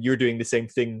invalid when you're doing the same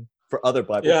thing for other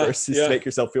Bible yeah, verses to yeah. make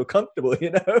yourself feel comfortable, you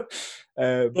know?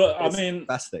 But I It's mean,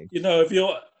 fascinating.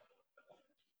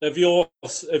 if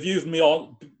you've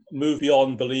moved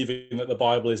beyond believing that the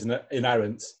Bible is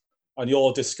inerrant, and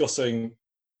you're discussing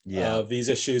Yeah. these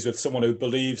issues with someone who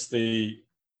believes the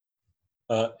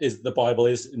Bible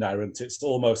is inerrant, it's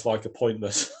almost like a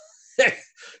pointless.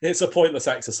 It's a pointless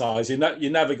exercise. You're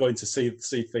never going to see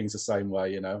things the same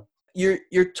way.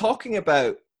 You're talking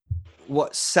about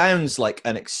what sounds like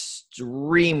an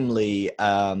extremely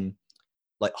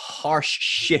like harsh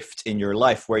shift in your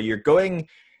life where you're doing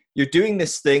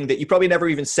this thing that you probably never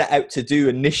even set out to do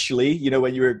initially, you know,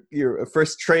 when you're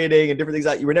first training and different things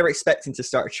like that. You were never expecting to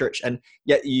start a church, and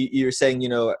yet you're saying, you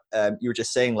know, you were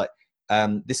just saying like,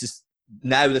 this is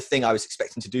now the thing I was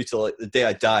expecting to do till like the day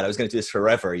I died. I was going to do this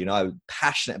forever, you know. I was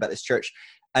passionate about this church.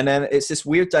 And then it's this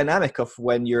weird dynamic of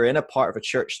when you're in a part of a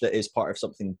church that is part of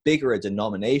something bigger, a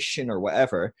denomination or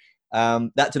whatever,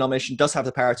 that denomination does have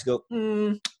the power to go,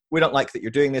 we don't like that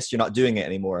you're doing this, you're not doing it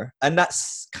anymore. And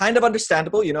that's kind of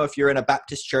understandable. You know, if you're in a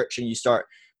Baptist church and you start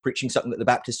preaching something that the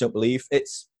Baptists don't believe,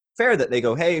 it's fair that they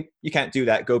go, hey, you can't do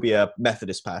that, go be a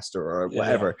Methodist pastor or Yeah,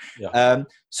 whatever. yeah,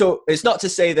 So it's not to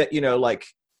say that, you know, like,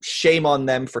 shame on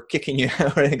them for kicking you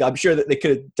out or anything. I'm sure that they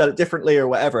could have done it differently or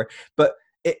whatever, but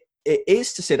it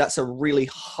is to say that's a really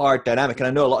hard dynamic. And I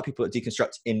know a lot of people that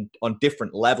deconstruct on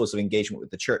different levels of engagement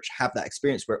with the church have that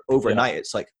experience where yeah, overnight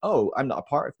it's like, oh, I'm not a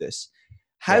part of this.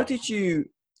 How yeah. did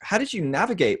you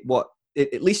navigate what,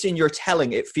 at least in your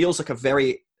telling, it feels like a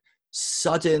very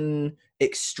sudden,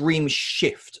 extreme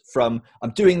shift from I'm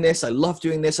doing this, I love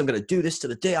doing this, I'm going to do this to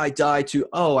the day I die, to,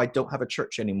 oh, I don't have a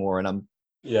church anymore and I'm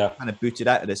Yeah, kind of booted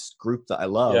out of this group that I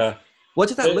love. yeah. What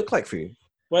did that It, look like for you?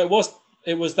 well,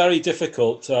 it was very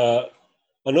difficult.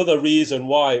 Another reason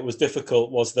why it was difficult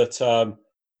was that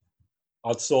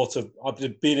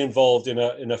I've been involved in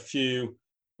a few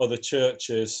other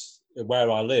churches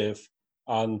where I live,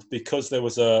 and because there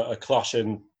was a clash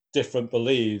in different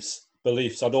beliefs,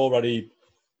 I'd already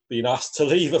been asked to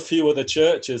leave a few other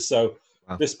churches. So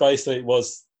this basically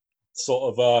was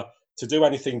sort of to do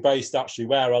anything based actually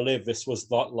where I live. This was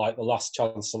not like the last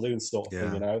chance saloon sort of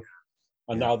thing, you know,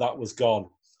 and now that was gone.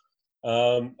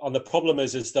 And the problem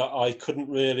is that I couldn't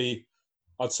really,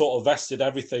 I'd sort of vested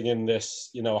everything in this,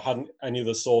 you know, I hadn't any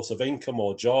other source of income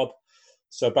or job.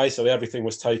 So basically everything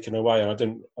was taken away and I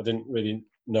didn't really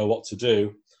know what to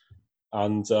do.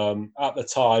 And at the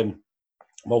time,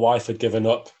 my wife had given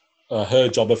up her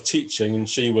job of teaching and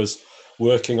she was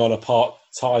working on a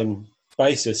part-time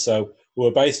basis. So we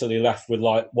were basically left with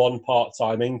like one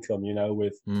part-time income, you know,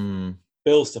 with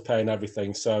bills to pay and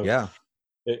everything. So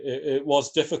it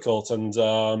was difficult. And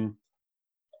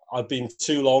I'd been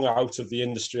too long out of the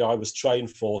industry I was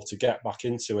trained for to get back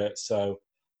into it. So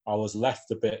I was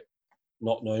left a bit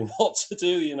not knowing what to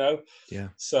do, you know.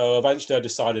 So eventually I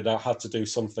decided I had to do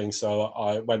something. So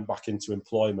I went back into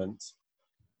employment.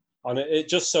 And it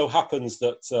just so happens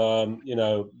that, you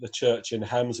know, the church in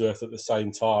Hemsworth at the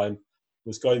same time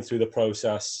was going through the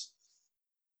process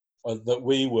that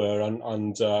we were,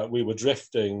 and we were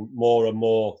drifting more and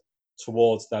more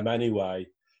towards them anyway.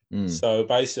 So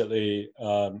basically,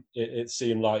 it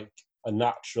seemed like a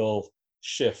natural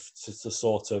shift to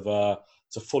sort of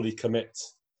to fully commit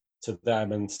to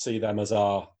them and see them as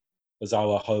our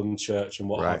home church and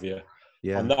what have you.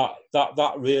 And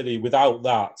that really, without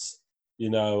that, you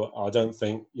know, I don't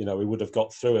think, you know, we would have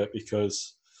got through it,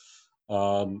 because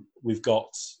we've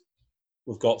got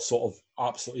sort of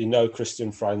absolutely no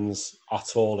Christian friends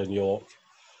at all in York.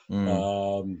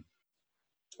 And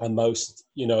most,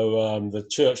 you know, the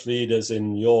church leaders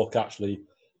in York actually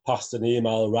passed an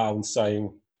email around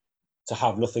saying to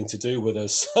have nothing to do with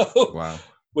us. So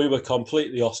we were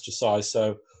completely ostracized.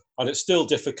 So, and it's still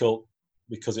difficult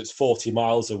because it's 40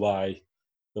 miles away,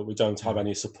 that we don't have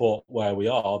any support where we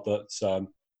are, but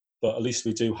at least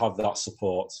we do have that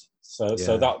support. So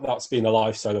that's been a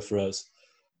lifesaver for us.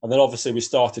 And then obviously we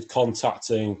started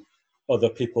contacting other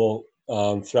people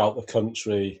throughout the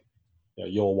country. You know,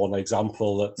 you're one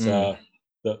example that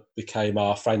that became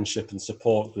our friendship and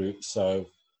support group. So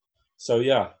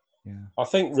I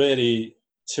think really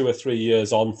 2 or 3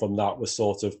 years on from that was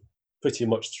sort of pretty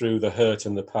much through the hurt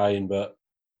and the pain, but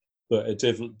it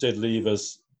did leave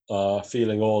us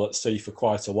feeling all at sea for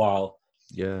quite a while.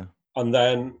 And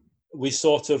then we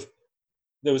sort of,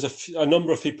 there was a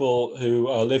number of people who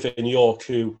live in York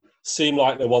who seemed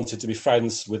like they wanted to be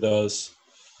friends with us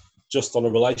just on a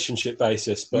relationship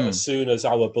basis, but as soon as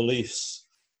our beliefs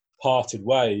parted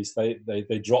ways,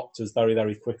 they dropped us very,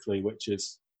 very quickly, which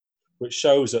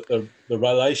shows that the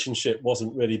relationship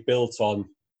wasn't really built on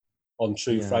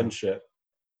true friendship.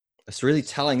 It's really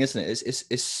telling, isn't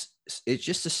it? It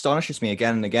just astonishes me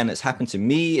again and again. It's happened to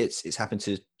me. It's happened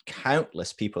to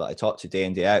countless people that I talk to day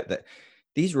in, day out, that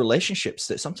these relationships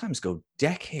that sometimes go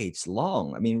decades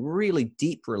long. I mean, really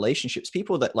deep relationships,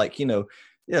 people that, like, you know,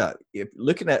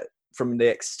 looking at from the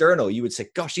external, you would say,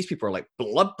 gosh, these people are like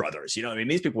blood brothers. You know what I mean?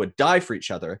 These people would die for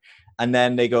each other. And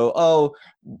then they go, oh,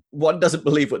 one doesn't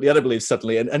believe what the other believes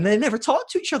suddenly. And they never talk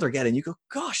to each other again. And you go,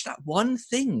 gosh, that one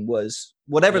thing was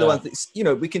whatever the one thing, you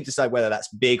know, we can decide whether that's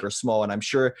big or small. And I'm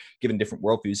sure given different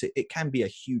worldviews, it can be a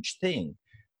huge thing,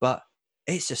 but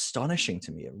it's astonishing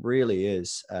to me. It really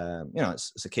is. You know,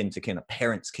 it's akin to kind of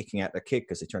parents kicking out their kid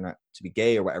because they turn out to be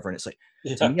gay or whatever. And it's like,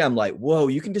 to me, I'm like, whoa,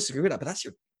 you can disagree with that, but that's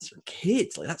your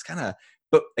kids. Like, that's kind of,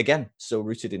 but again, so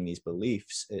rooted in these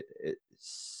beliefs.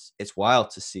 It's wild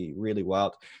to see, really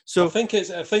wild. So I think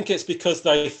it's because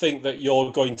they think that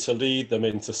you're going to lead them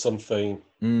into something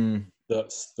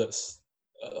that's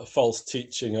false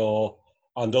teaching,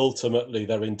 and ultimately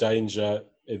they're in danger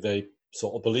if they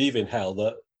sort of believe in hell,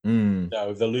 that you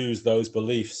know, if they lose those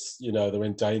beliefs, you know, they're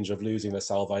in danger of losing their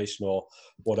salvation, or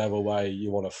whatever way you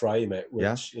want to frame it,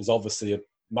 which is obviously a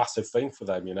massive thing for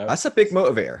them, you know. That's a big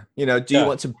motivator. You know, do you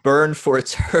want to burn for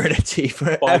eternity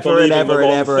forever and ever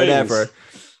and ever and ever?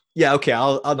 Yeah, okay,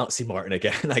 I'll not see Martin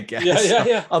again, I guess.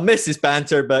 Yeah. I'll miss his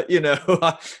banter, but, you know,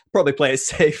 I'll probably play it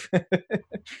safe.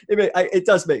 It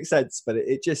does make sense, but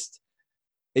it just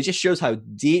shows how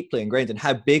deeply ingrained and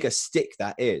how big a stick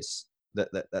that is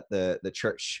that the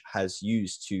church has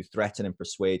used to threaten and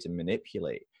persuade and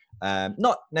manipulate.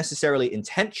 Not necessarily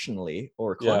intentionally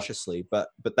or consciously, but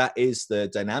that is the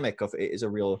dynamic of it. Is a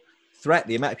real threat.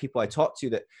 The amount of people I talk to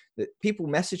that people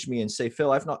message me and say,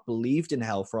 Phil, I've not believed in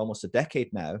hell for almost a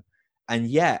decade now, and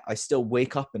yet I still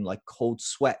wake up in like cold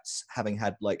sweats, having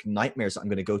had like nightmares that I'm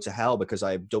going to go to hell because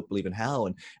I don't believe in hell.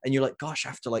 And you're like, gosh,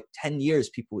 after like 10 years,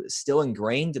 people, it's still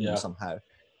ingrained in them somehow.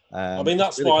 I mean,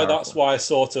 that's really why I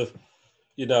sort of,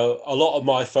 you know, a lot of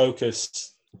my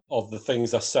focus of the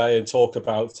things I say and talk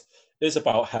about is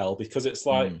about hell, because it's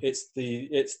like it's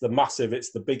the massive,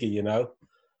 it's the biggie, you know.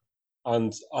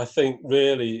 And I think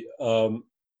really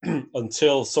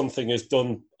until something is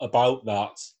done about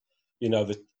that, you know,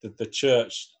 the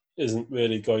church isn't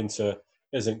going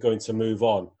to move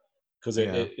on, because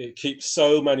it keeps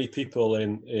so many people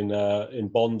in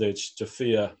bondage to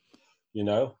fear, you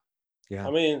know. Yeah.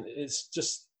 I mean, it's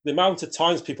just the amount of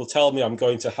times people tell me I'm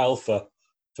going to hell for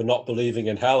not believing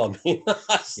in hell. I mean,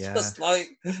 that's just like,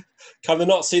 can they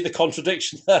not see the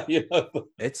contradiction there? You know,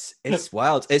 it's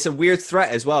wild. It's a weird threat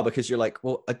as well, because you're like,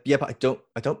 well, yeah, but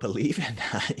I don't believe in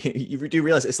that. You do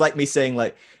realize it's like me saying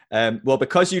like, well,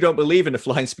 because you don't believe in the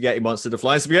flying spaghetti monster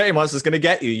is going to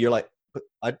get you. You're like, but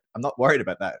I'm not worried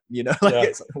about that. You know, like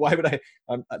it's, why would I?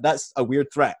 That's a weird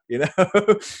threat. You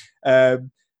know,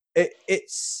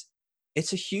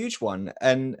 it's a huge one,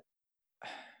 and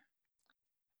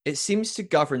it seems to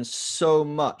govern so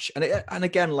much. And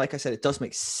again, like I said, it does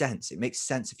make sense. It makes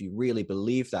sense if you really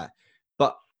believe that.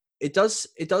 But it does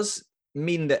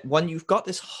mean that when you've got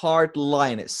this hard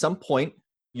line, at some point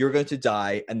you're going to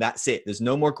die, and that's it. There's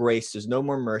no more grace. There's no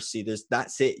more mercy.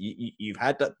 That's it. You've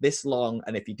had that this long,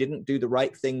 and if you didn't do the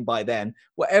right thing by then,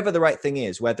 whatever the right thing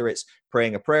is, whether it's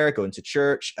praying a prayer, going to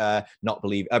church,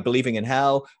 believing in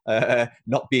hell,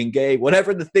 not being gay,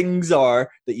 whatever the things are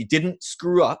that you didn't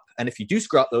screw up, and if you do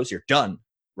screw up those, you're done,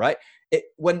 right?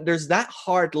 When there's that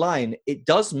hard line, it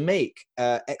does make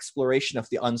exploration of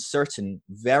the uncertain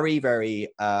very, very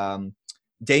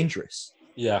dangerous.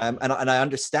 Yeah. And I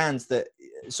understand that.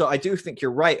 So I do think you're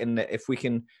right in that if we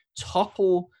can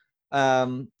topple,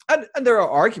 and there are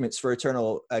arguments for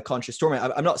eternal conscious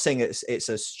torment. I'm not saying it's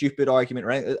a stupid argument,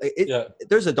 right?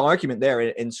 There's an argument there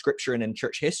in scripture and in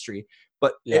church history,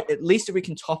 but at least if we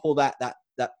can topple that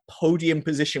podium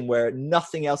position where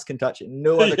nothing else can touch it,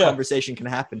 no other conversation can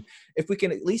happen. If we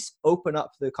can at least open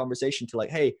up the conversation to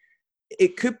like, hey,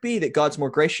 it could be that God's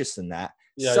more gracious than that.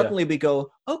 Suddenly we go,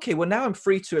 okay, well now I'm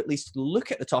free to at least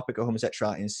look at the topic of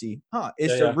homosexuality and see,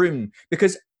 is there room?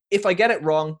 Because if I get it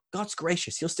wrong, God's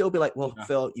gracious. He'll still be like, well,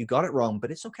 Phil, you got it wrong,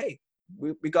 but it's okay.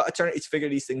 We got eternity to figure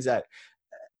these things out.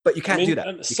 But you can't do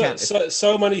that.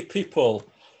 So many people,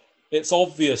 it's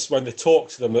obvious when they talk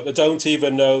to them that they don't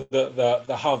even know that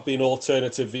there have been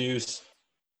alternative views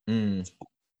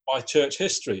by church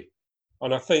history.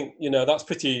 And I think, you know, that's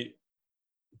pretty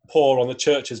poor on the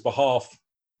church's behalf,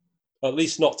 at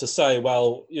least not to say,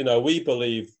 well, you know, we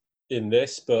believe in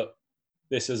this, but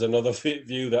this is another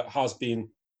view that has been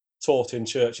taught in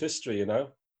church history, you know?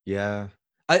 Yeah.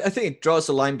 I think it draws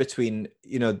a line between,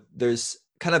 you know, there's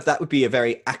kind of, that would be a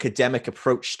very academic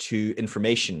approach to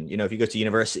information. You know, if you go to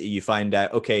university, you find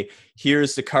out, okay,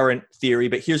 here's the current theory,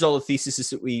 but here's all the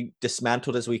theses that we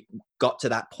dismantled as we got to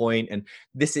that point, and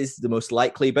this is the most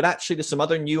likely. But actually, there's some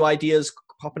other new ideas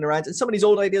popping around, and some of these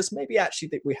old ideas, maybe actually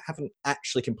that we haven't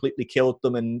actually completely killed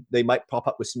them, and they might pop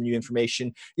up with some new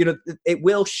information. You know, it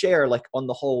will share like on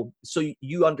the whole, so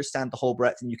you understand the whole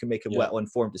breadth, and you can make a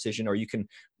well-informed decision, or you can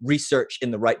research in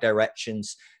the right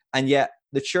directions. And yet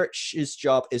the church's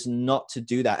job is not to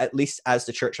do that, at least as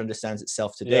the church understands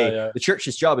itself today. The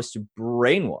church's job is to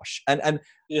brainwash. And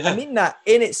I mean that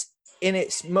in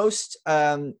its most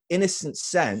innocent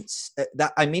sense.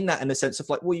 That I mean that in the sense of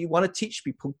like, well, you want to teach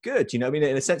people good, you know what I mean?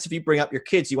 In a sense, if you bring up your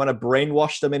kids, you want to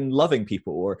brainwash them in loving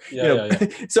people, or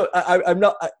So I'm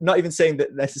not even saying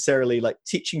that necessarily like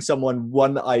teaching someone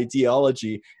one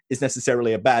ideology is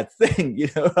necessarily a bad thing. You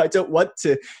know, I don't want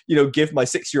to, you know, give my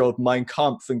 6-year-old Mein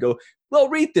Kampf and go, well,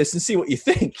 read this and see what you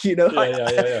think. You know,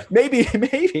 maybe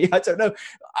I don't know.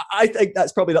 I think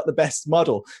that's probably not the best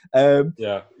model.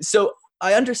 So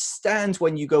I understand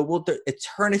when you go, well, the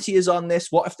eternity is on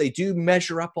this. What if they do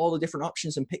measure up all the different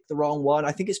options and pick the wrong one?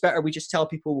 I think it's better we just tell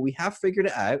people we have figured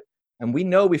it out, and we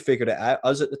know we figured it out,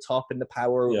 us at the top in the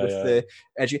power with the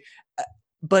edge.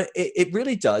 But it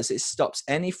really does. It stops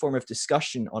any form of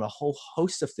discussion on a whole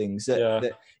host of things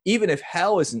that even if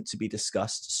hell isn't to be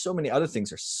discussed, so many other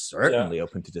things are certainly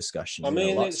open to discussion. I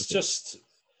mean, it's just,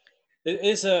 it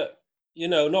is I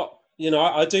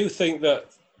do think that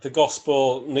the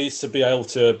gospel needs to be able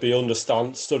to be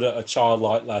understood at a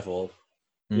childlike level,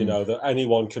 you know, that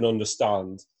anyone can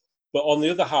understand. But on the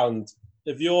other hand,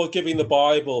 if you're giving the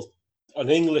Bible,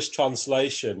 an English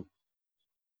translation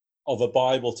of a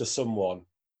Bible to someone,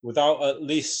 without at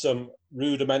least some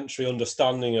rudimentary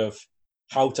understanding of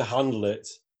how to handle it,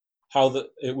 how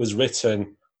it was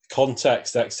written,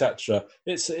 context, etc.,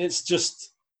 it's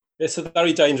a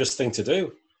very dangerous thing to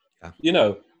do. You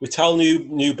know, we tell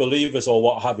new believers or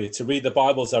what have you to read the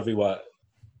Bibles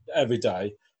every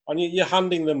day, and you're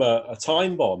handing them a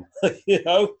time bomb, you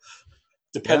know,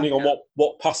 depending on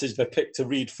what passage they pick to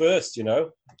read first, you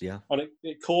know. Yeah. And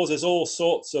it causes all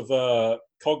sorts of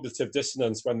cognitive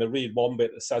dissonance when they read one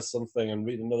bit that says something and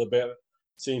read another bit that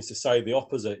seems to say the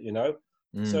opposite, you know?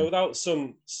 So without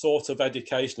some sort of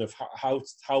education of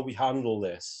how we handle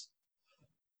this,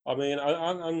 I mean,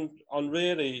 and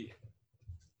really,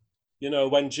 you know,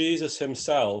 when Jesus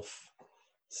himself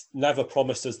never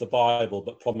promised us the Bible,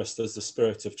 but promised us the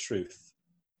Spirit of truth,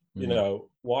 you know,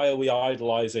 why are we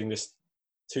idolizing this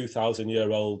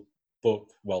 2,000-year-old book?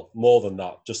 Well, more than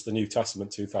that, just the New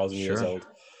Testament, 2,000 years old,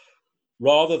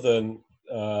 rather than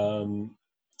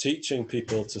teaching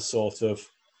people to sort of,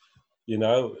 you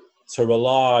know, to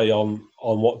rely on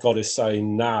what God is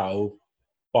saying now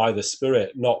by the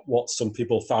Spirit, not what some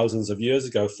people thousands of years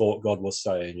ago thought God was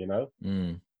saying, you know?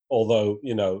 Although,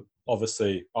 you know,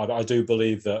 obviously, I do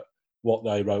believe that what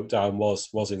they wrote down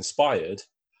was inspired.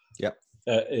 Yep.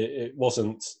 It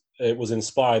wasn't. It was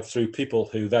inspired through people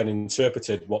who then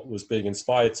interpreted what was being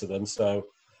inspired to them. So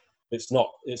it's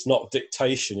not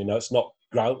dictation. You know, it's not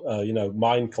you know,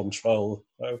 mind control.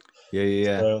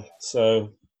 Yeah.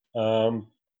 So I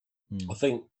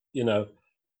think, you know,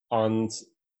 and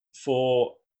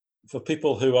for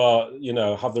people who are, you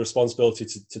know, have the responsibility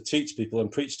to teach people and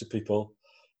preach to people,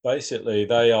 basically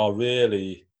they are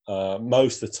really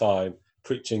most of the time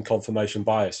preaching confirmation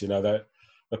bias. You know, they're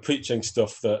preaching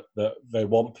stuff that they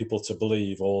want people to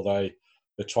believe, or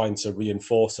they're trying to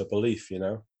reinforce a belief, you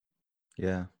know.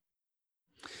 Yeah.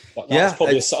 That's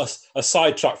probably a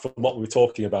sidetrack from what we were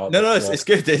talking about. No, it's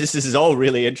good. This is all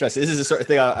really interesting. This is the sort of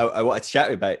thing I wanted to chat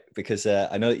with you about, because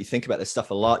I know that you think about this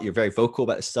stuff a lot. You're very vocal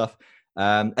about this stuff.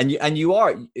 And you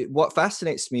are. What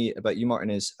fascinates me about you, Martin,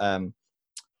 is a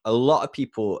lot of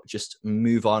people just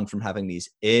move on from having these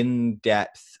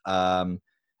in-depth,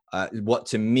 what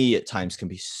to me at times can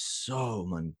be so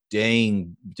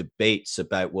mundane debates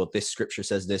about, well, this scripture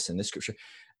says this and this scripture.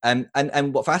 And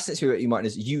what fascinates me about you, Martin,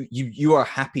 is you are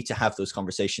happy to have those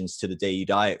conversations to the day you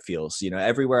die. It feels, you know,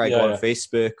 everywhere I go on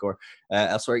Facebook or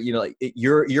elsewhere, you know, like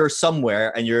you're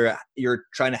somewhere and you're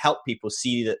trying to help people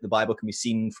see that the Bible can be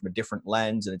seen from a different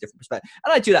lens and a different perspective.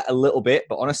 And I do that a little bit,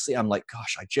 but honestly, I'm like,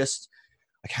 gosh, I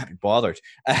can't be bothered.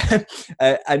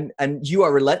 And you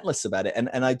are relentless about it.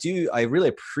 And I really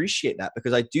appreciate that,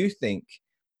 because I do think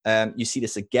you see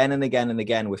this again and again and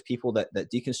again with people that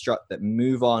deconstruct, that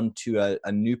move on to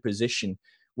a new position.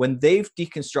 When they've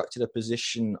deconstructed a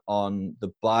position on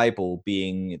the Bible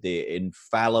being the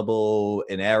infallible,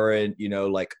 inerrant, you know,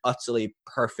 like utterly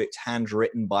perfect,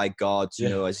 handwritten by God, you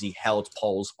know, as he held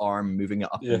Paul's arm, moving it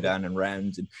up and down and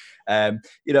round. And,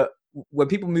 you know, when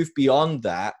people move beyond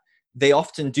that, they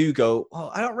often do go,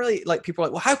 well, I don't really like, people are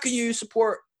like, well, how can you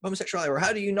support homosexuality, or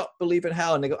how do you not believe in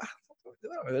hell? And they go,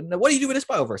 what do you do with this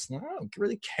Bible verse? And I don't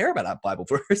really care about that Bible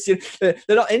verse. You know,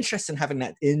 they're not interested in having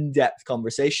that in-depth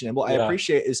conversation. And what I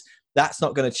appreciate is that's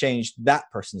not going to change that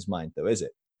person's mind, though, is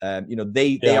it? You know,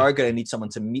 they are going to need someone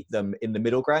to meet them in the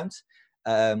middle ground.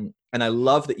 And I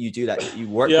love that you do that. That you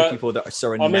work with people that are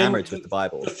so enamored with the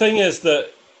Bible. The thing is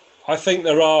that I think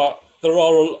there are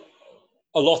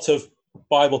a lot of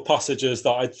Bible passages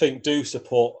that I think do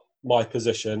support my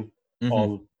position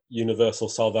on universal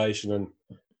salvation and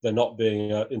there not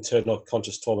being an internal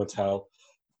conscious torment hell.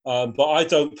 But I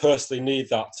don't personally need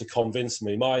that to convince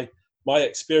me. My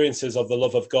experiences of the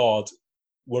love of God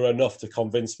were enough to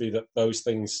convince me that those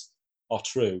things are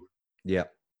true. Yeah.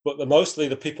 But mostly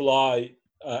the people I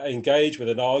engage with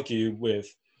and argue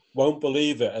with won't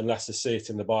believe it unless they see it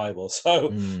in the Bible.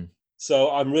 So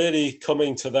I'm really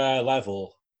coming to their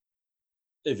level,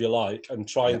 if you like, and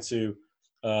trying to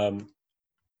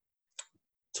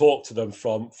talk to them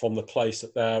from the place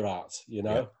that they're at, you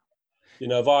know. You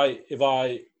know, if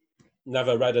I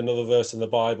never read another verse in the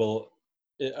Bible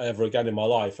ever again in my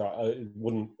life, it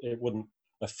wouldn't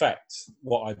affect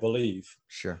what I believe.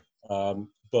 Sure.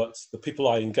 But the people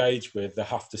I engage with, they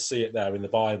have to see it there in the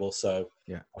Bible. So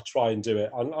I try and do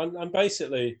it, and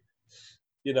basically,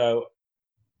 you know,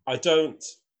 I don't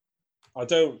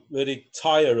really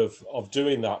tire of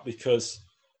doing that, because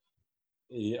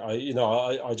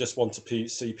I just want to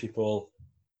see people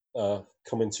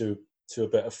come into a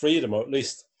bit of freedom, or at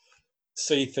least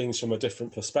see things from a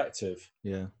different perspective.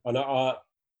 Yeah. And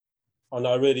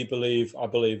I really believe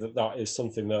that is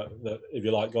something that, if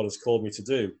you like, God has called me to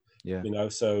do. Yeah. You know,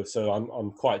 so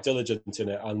I'm quite diligent in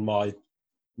it, and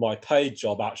my paid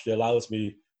job actually allows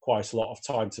me quite a lot of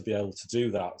time to be able to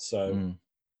do that. So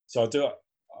I do.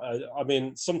 I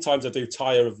mean, sometimes I do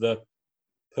tire of the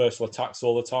personal attacks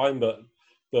all the time, but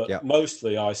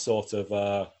mostly I sort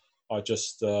of I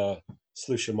just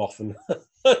sluice them off and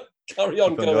carry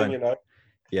on going. You know.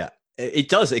 Yeah, it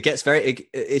does. It gets very.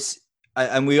 It's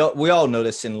And we all know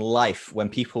this in life. When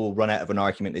people run out of an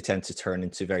argument, they tend to turn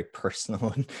into very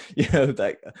personal and,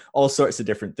 like all sorts of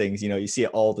different things. You see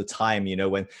it all the time.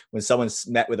 When someone's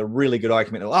met with a really good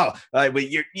argument, well,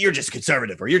 you're just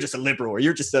conservative, or you're just a liberal, or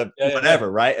you're just a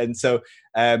whatever, right? And so,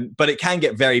 but it can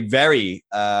get very, very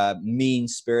mean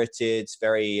spirited,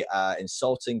 very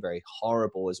insulting, very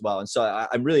horrible as well. And so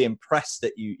I'm really impressed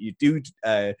that you do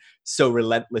so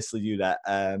relentlessly do that,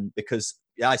 because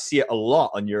I see it a lot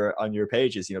on your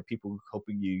pages. People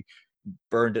hoping you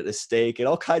burned at the stake and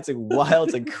all kinds of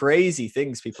wild and crazy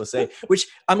things people say. Which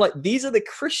I'm like, these are the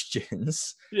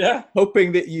Christians,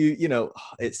 hoping that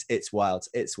it's wild.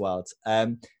 It's wild.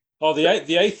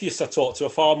 The atheists I talk to are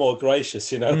far more gracious.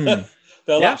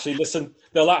 They'll actually listen.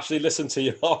 They'll actually listen to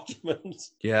your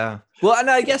arguments. Yeah. Well,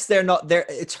 and I guess they're not there.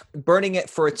 It's burning it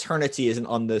for eternity isn't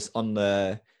on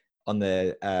the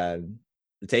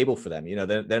table for them.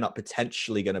 They're not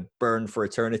potentially going to burn for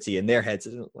eternity in their heads.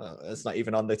 Well, it's not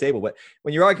even on the table. But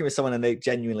when you're arguing with someone and they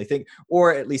genuinely think,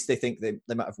 or at least they think they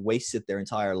might have wasted their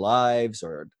entire lives,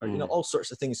 or all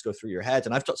sorts of things go through your head.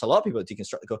 And I've talked to a lot of people that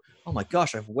deconstruct and go, oh my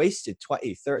gosh, I've wasted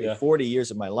 20, 30, 40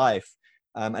 years of my life.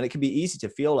 And it can be easy to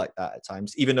feel like that at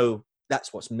times, even though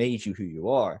that's what's made you who you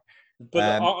are.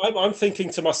 But I'm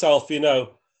thinking to myself,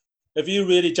 if you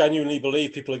really genuinely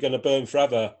believe people are going to burn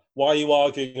forever, why are you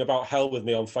arguing about hell with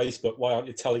me on Facebook? Why aren't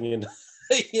you telling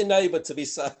your neighbor to be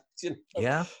saved?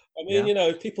 Yeah. I mean,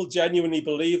 if people genuinely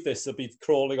believe this, they'll be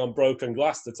crawling on broken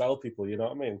glass to tell people, you know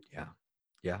what I mean? Yeah.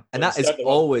 Yeah. And that is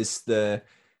always the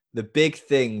big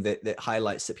thing that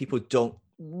highlights that people don't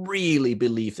really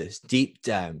believe this deep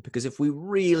down, because if we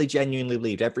really genuinely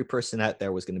believed every person out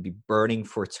there was going to be burning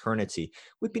for eternity,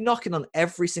 we'd be knocking on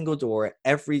every single door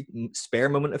every spare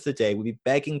moment of the day. We'd be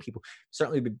begging people,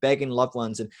 certainly be begging loved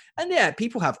ones, and yeah,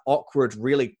 people have awkward,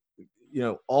 really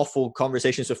awful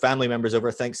conversations with family members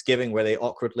over Thanksgiving where they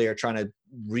awkwardly are trying to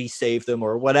resave them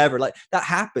or whatever. Like, that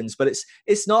happens, but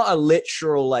it's not a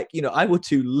literal, like, I would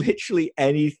do literally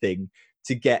anything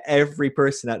to get every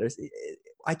person out there.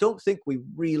 I don't think we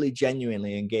really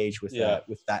genuinely engage with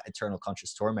that eternal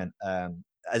conscious torment,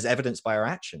 as evidenced by our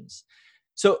actions.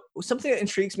 So something that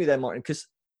intrigues me then, Martin, because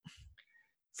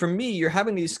for me, you're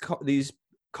having these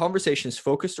conversations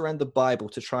focused around the Bible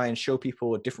to try and show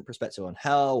people a different perspective on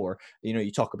hell, or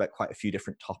you talk about quite a few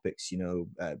different topics,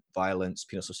 violence,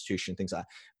 penal substitution, things like that.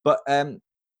 But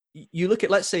you look at,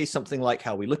 let's say, something like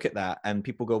hell. We look at that and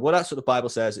people go, well, that's what the Bible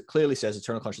says. It clearly says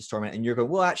eternal conscious torment. And you're going,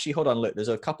 well, actually, hold on, look, there's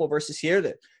a couple of verses here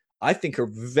that I think are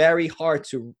very hard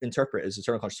to interpret as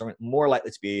eternal conscious torment, more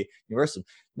likely to be universal.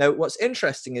 Now, what's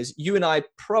interesting is you and I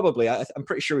probably, I'm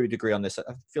pretty sure we would agree on this.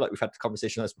 I feel like we've had the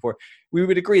conversation on this before. We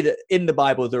would agree that in the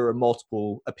Bible, there are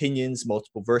multiple opinions,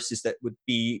 multiple verses that would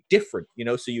be different.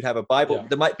 So you'd have a Bible,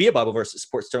 there might be a Bible verse that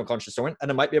supports eternal conscious torment, and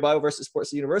there might be a Bible verse that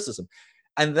supports the universalism.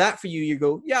 And that for you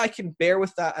go, yeah, I can bear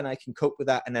with that and I can cope with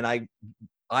that. And then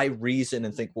I reason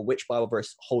and think, well, which Bible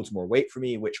verse holds more weight for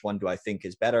me? Which one do I think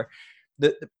is better?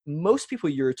 Most people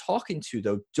you're talking to,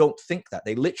 though, don't think that.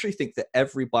 They literally think that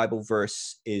every Bible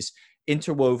verse is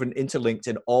interwoven, interlinked,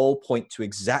 and all point to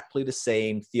exactly the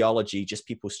same theology. Just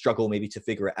people struggle maybe to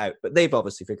figure it out, but they've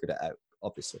obviously figured it out,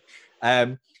 obviously.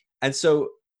 And so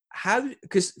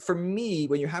because for me,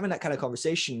 when you're having that kind of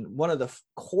conversation, one of the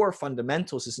core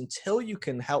fundamentals is, until you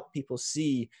can help people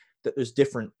see that there's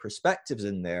different perspectives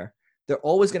in there, they're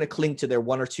always going to cling to their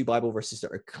one or two Bible verses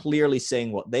that are clearly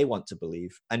saying what they want to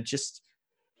believe, and just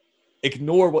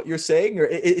ignore what you're saying. Or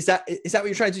is that what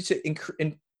you're trying to do,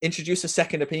 to introduce a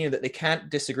second opinion that they can't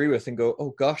disagree with and go,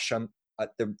 oh gosh,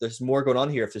 there's more going on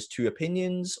here if there's two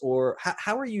opinions? Or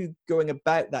how are you going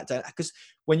about that? Because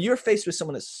when you're faced with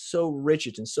someone that's so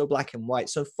rigid and so black and white,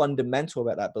 so fundamental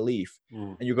about that belief,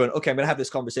 and you're going, okay, I'm going to have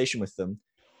this conversation with them,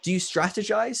 do you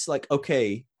strategize? Like,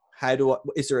 okay,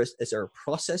 is there a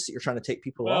process that you're trying to take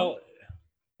people on? Well,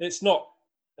 it's not,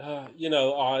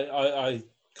 I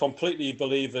completely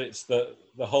believe that it's the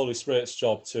Holy Spirit's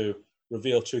job to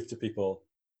reveal truth to people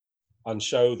and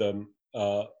show them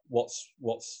what's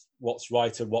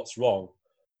right and what's wrong.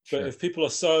 But if people are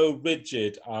so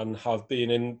rigid and have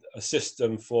been in a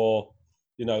system for,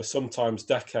 sometimes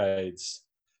decades,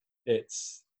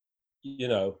 it's,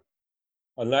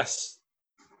 unless,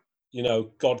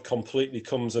 God completely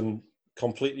comes and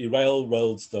completely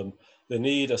railroads them, they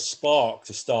need a spark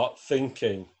to start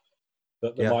thinking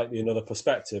that there might be another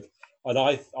perspective. And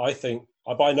I think,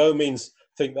 I by no means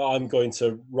think that I'm going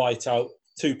to write out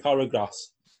 2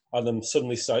 paragraphs and then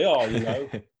suddenly say,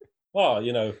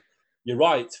 you're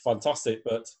right, fantastic.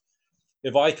 But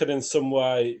if I could in some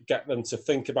way get them to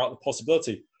think about the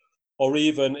possibility, or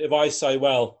even if I say,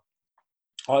 well,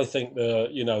 I think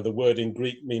the word in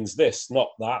Greek means this, not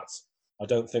that. I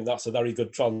don't think that's a very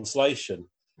good translation.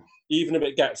 Even if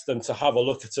it gets them to have a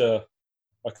look at a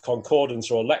concordance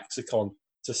or a lexicon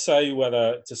to see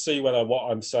whether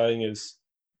what I'm saying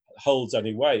holds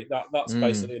any weight, that's Mm.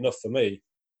 basically enough for me.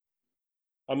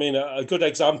 I mean, a good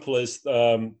example is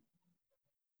when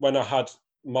I had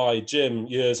my gym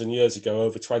years and years ago,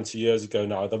 over 20 years ago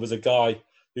now. There was a guy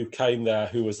who came there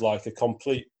who was like a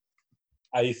complete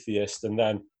atheist, and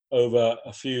then over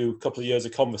a couple of years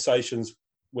of conversations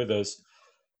with us,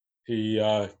 he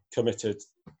committed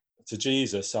to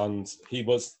Jesus, and he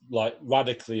was like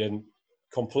radically and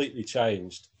completely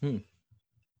changed. Hmm.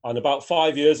 And about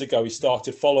 5 years ago, he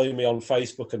started following me on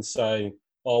Facebook and saying,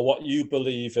 "Oh, what you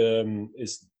believe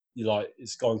is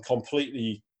it's gone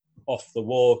completely off the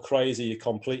wall, crazy. You're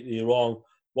completely wrong.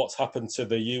 What's happened to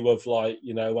the you of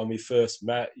when we first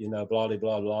met? Blah blah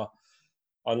blah blah."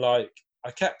 And like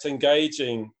I kept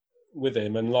engaging with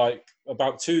him, and like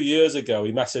about 2 years ago,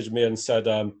 he messaged me and said,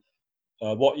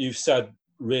 "What you've said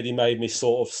really made me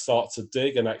sort of start to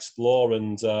dig and explore."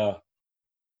 And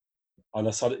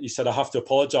he said, "I have to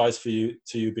apologize to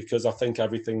you because I think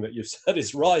everything that you've said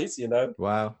is right."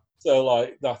 Wow. So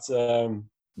like that,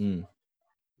 Mm.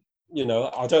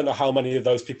 I don't know how many of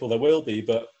those people there will be,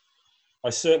 but I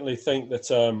certainly think that,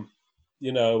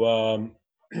 you know,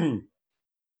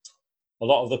 a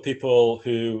lot of the people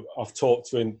who I've talked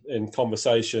to in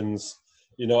conversations,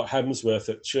 at Hemsworth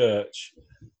at church,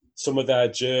 some of their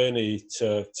journey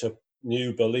to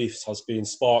new beliefs has been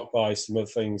sparked by some of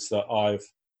the things that I've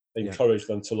Yeah. encouraged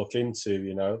them to look into.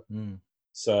 Mm.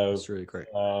 So, That's really great.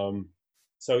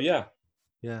 so yeah.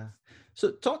 Yeah.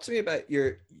 So talk to me about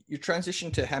your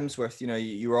transition to Hemsworth.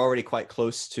 You were already quite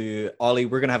close to Ollie.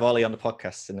 We're going to have Ollie on the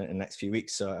podcast in the next few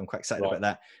weeks, so I'm quite excited Right.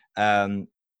 about that.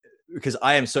 Because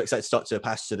I am so excited to talk to a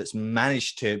pastor that's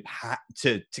managed to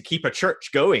keep a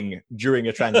church going during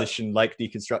a transition like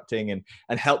deconstructing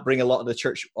and help bring a lot of the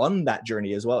church on that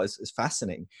journey as well. Is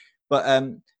fascinating. But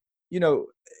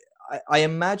I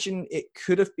imagine it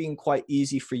could have been quite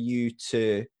easy for you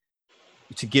to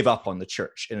give up on the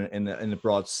church in the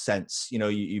broad sense.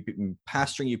 You've been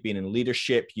pastoring, you've been in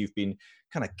leadership, you've been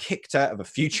kind of kicked out of a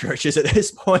few churches at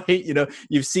this point.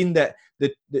 You've seen that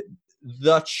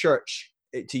the church,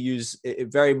 to use it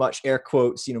very much air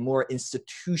quotes, more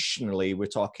institutionally we're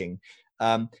talking,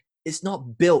 it's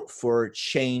not built for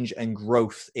change and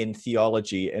growth in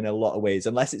theology in a lot of ways,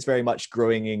 unless it's very much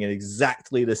growing in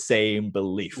exactly the same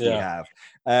belief we have.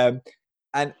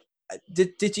 And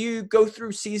did you go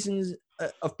through seasons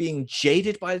of being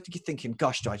jaded by it, thinking,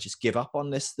 gosh, do I just give up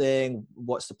on this thing?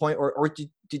 What's the point? Or do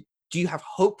you have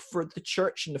hope for the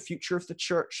church and the future of the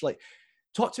church? Like,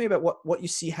 talk to me about what you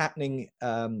see happening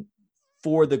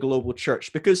for the global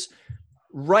church, because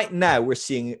right now we're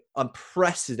seeing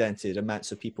unprecedented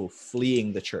amounts of people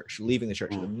fleeing the church, leaving the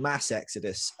church, the mass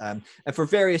exodus, and for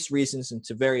various reasons and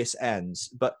to various ends.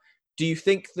 But do you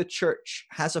think the church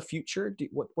has a future?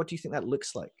 What do you think that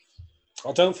looks like?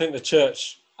 I don't think the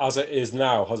church as it is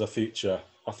now has a future.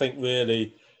 I think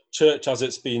really church as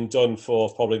it's been done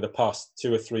for probably the past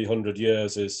 200 or 300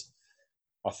 years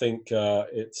I think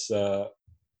it's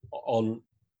on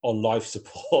life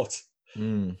support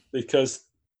because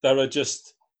there are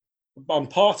just, and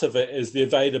part of it is the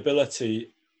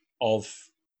availability of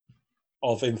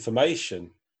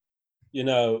information.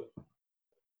 Take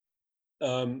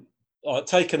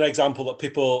an example that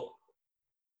people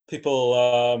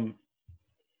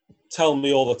tell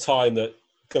me all the time, that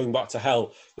going back to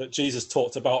hell, that Jesus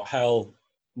talked about hell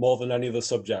more than any other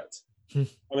subject. I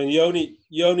mean, you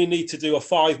only need to do a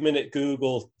 5-minute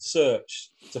Google search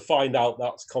to find out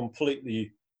that's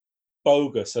completely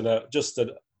bogus and just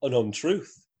an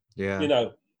untruth. Yeah.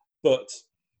 But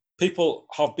people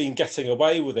have been getting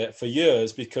away with it for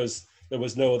years because there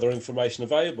was no other information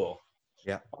available.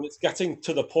 Yeah. And it's getting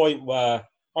to the point where,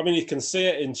 I mean, you can see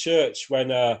it in church when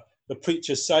the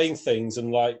preacher's saying things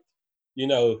and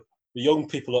the young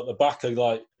people at the back are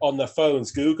like on their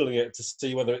phones Googling it to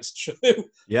see whether it's true.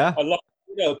 Yeah. A lot,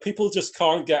 people just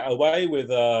can't get away with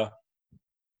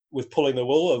pulling the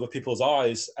wool over people's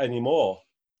eyes anymore.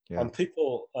 Yeah. And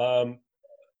people are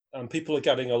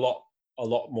getting a lot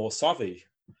more savvy.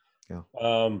 Yeah.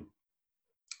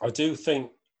 I do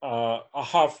think I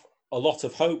have a lot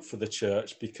of hope for the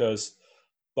church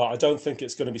but I don't think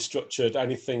it's going to be structured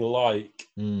anything like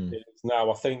it is now.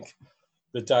 I think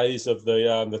the days of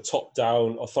the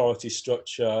top-down authority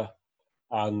structure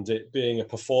and it being a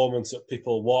performance that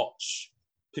people watch,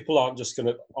 people aren't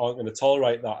going to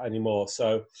tolerate that anymore.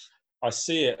 So I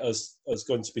see it as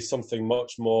going to be something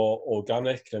much more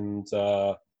organic and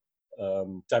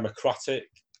democratic,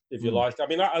 if you like. I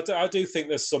mean, I do think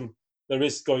there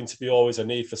is going to be always a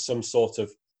need for some sort of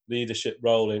leadership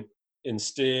role in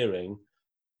steering,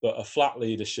 but a flat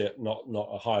leadership, not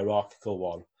a hierarchical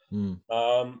one.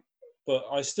 But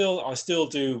I still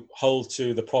do hold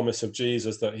to the promise of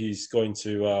Jesus that he's going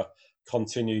to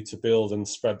continue to build and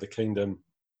spread the kingdom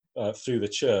through the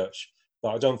church.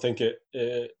 But I don't think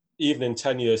even in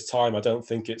 10 years' time, I don't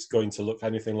think it's going to look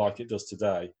anything like it does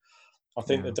today. I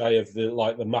think the day of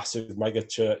the massive mega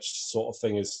church sort of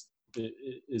thing is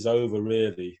over,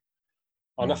 really.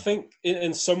 And I think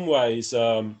in some ways,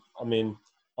 I mean,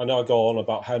 I know I go on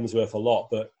about Hemsworth a lot,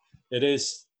 but it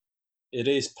is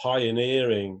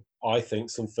pioneering, I think,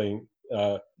 something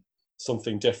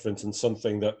different and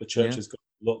something that the church is going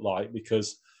to look like,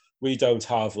 because we don't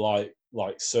have like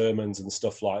sermons and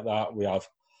stuff like that. We have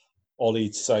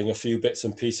Ollie saying a few bits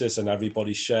and pieces and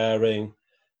everybody sharing.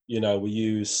 We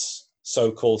use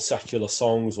so-called secular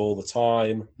songs all the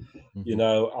time,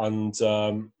 and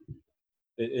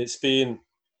it's been,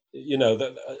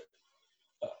 that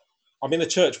I mean, the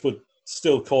church would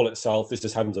still call itself, this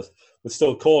is Hemsworth, would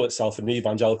still call itself an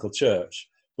evangelical church,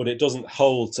 but it doesn't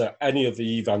hold to any of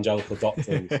the evangelical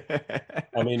doctrines.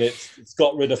 I mean, it's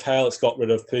got rid of hell, it's got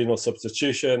rid of penal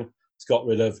substitution, it's got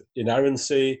rid of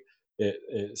inerrancy,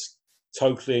 it's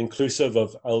totally inclusive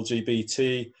of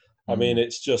LGBT. I mean,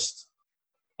 it's just,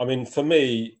 I mean, for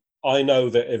me, I know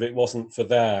that if it wasn't for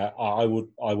there, I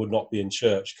would not be in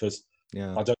church, because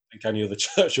I don't think any other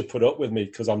church would put up with me,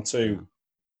 because I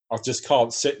just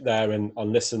can't sit there and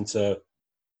listen to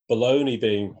baloney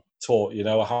being taught.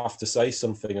 I have to say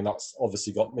something, and that's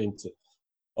obviously got me into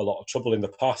a lot of trouble in the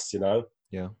past.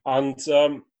 And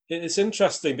it's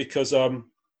interesting because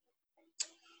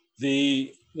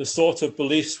the sort of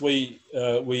beliefs we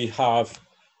have,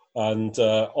 and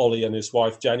Ollie and his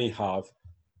wife Jenny have,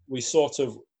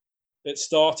 it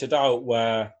started out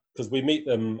where, because we meet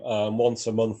them once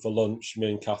a month for lunch,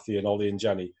 me and Kathy and Ollie and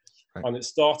Jenny. Right. And it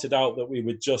started out that we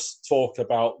would just talk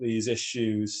about these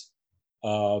issues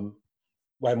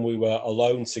when we were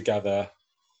alone together.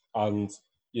 And,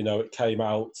 it came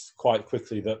out quite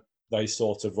quickly that they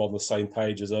sort of were on the same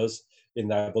page as us in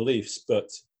their beliefs. But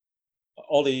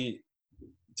Ollie,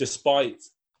 despite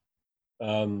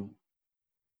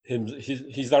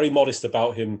he's very modest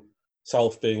about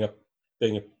himself being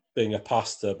a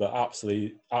pastor, but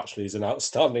actually he's an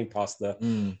outstanding pastor.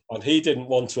 And he didn't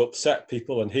want to upset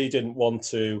people, and he didn't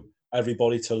want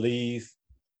everybody to leave,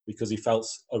 because he felt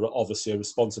obviously a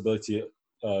responsibility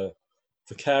for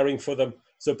caring for them.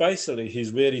 So basically,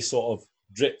 he's really sort of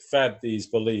drip fed these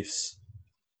beliefs,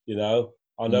 and over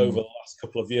the last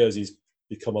couple of years, he's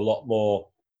become a lot more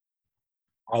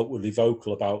outwardly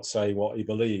vocal about saying what he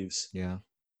believes.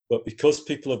 But because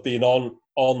people have been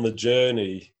on the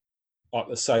journey at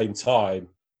the same time,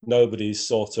 nobody's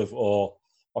sort of, or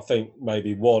I think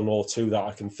maybe one or two that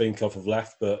I can think of have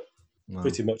left, but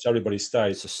pretty much everybody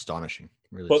stayed. It's astonishing,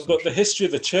 really. But the history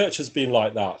of the church has been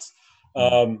like that.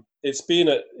 It's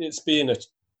been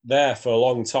there for a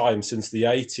long time, since the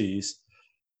 80s,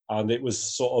 and it was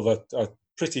sort of a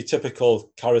pretty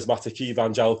typical charismatic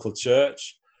evangelical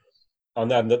church. And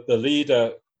then the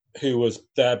leader who was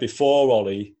there before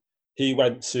Ollie, he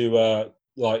went to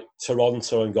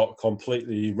Toronto and got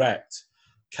completely wrecked,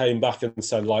 came back and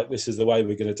said, this is the way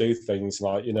we're going to do things,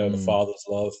 the Father's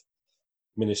love,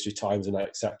 ministry times, and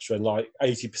etc. And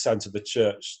 80% of the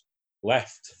church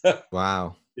left.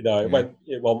 Wow.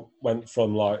 It went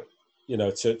from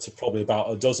to probably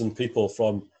about a dozen people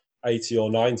from 80 or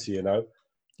 90,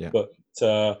 but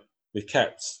they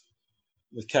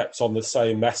kept on the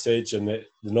same message, and the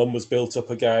numbers built up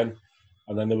again.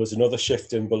 And then there was another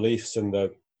shift in beliefs, and they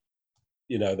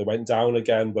went down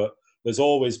again. But there's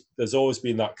always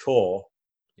been that core.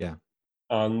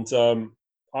 And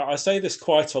I say this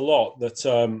quite a lot,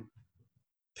 that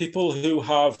people who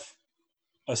have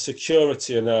a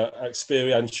security and a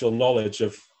experiential knowledge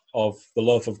of the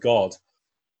love of God,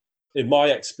 in my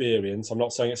experience, I'm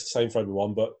not saying it's the same for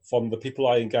everyone, but from the people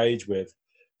I engage with,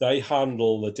 they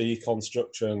handle the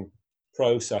deconstruction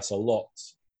process a lot.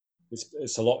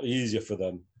 It's a lot easier for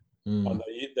them, and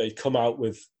they come out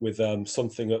with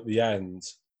something at the end.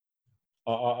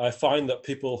 I find that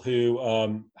people who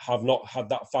have not had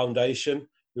that foundation,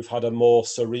 who've had a more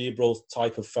cerebral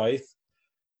type of faith,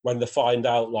 when they find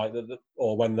out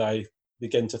or when they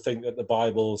begin to think that the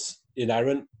Bible's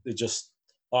inerrant, they just,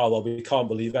 we can't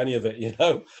believe any of it,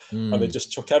 and they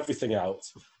just chuck everything out,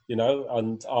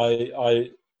 and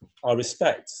I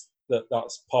respect that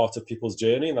that's part of people's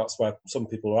journey, and that's where some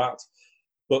people are at.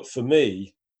 But for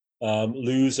me,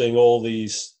 losing all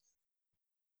these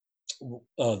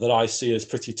that I see as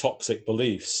pretty toxic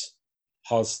beliefs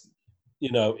has,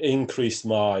 increased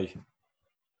my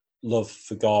love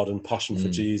for God and passion for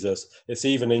Jesus. It's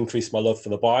even increased my love for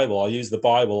the Bible. I use the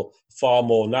Bible far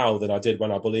more now than I did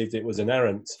when I believed it was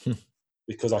inerrant,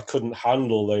 because I couldn't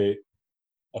handle the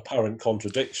apparent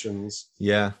contradictions.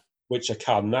 Yeah. Which I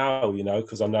can now,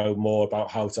 because I know more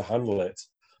about how to handle it.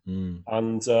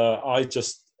 And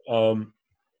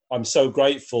I'm so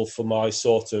grateful for my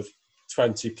sort of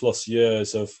 20 plus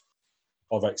years of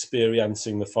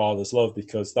experiencing the Father's love,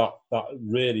 because that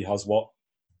really has what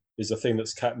is the thing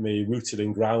that's kept me rooted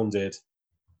and grounded.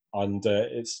 And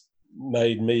it's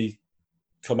made me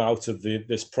come out of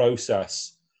this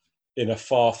process in a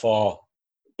far, far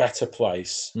better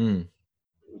place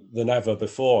than ever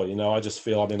before. I just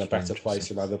feel I'm in a better place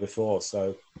than ever before.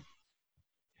 So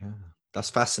yeah, that's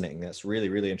fascinating. That's really,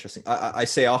 really interesting. I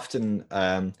say often,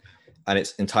 and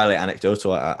it's entirely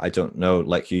anecdotal. I don't know,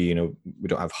 like you, we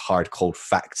don't have hard, cold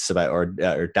facts about or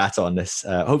data on this.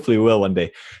 Hopefully we will one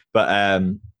day. But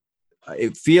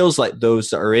it feels like those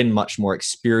that are in much more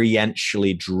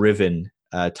experientially driven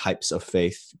types of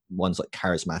faith, ones like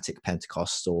charismatic,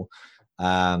 Pentecostal,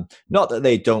 not that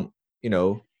they don't,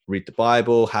 read the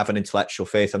Bible, have an intellectual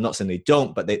faith. I'm not saying they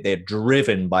don't, but they're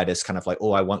driven by this kind of like,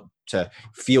 oh, I want to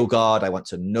feel God. I want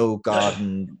to know God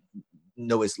and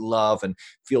know his love and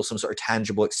feel some sort of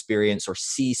tangible experience or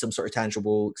see some sort of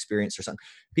tangible experience or something.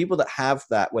 People that have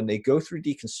that, when they go through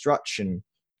deconstruction,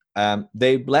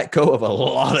 they let go of a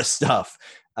lot of stuff.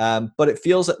 But it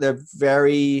feels that they're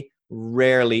very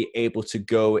rarely able to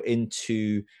go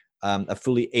into a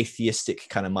fully atheistic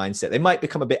kind of mindset. They might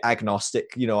become a bit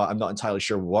agnostic. I'm not entirely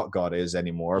sure what God is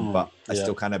anymore, but I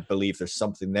still kind of believe there's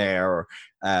something there, or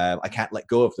I can't let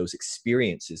go of those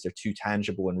experiences. They're too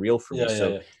tangible and real for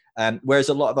me. Whereas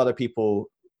a lot of other people,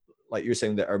 like you're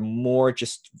saying, that are more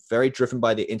just very driven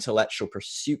by the intellectual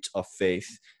pursuit of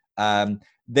faith,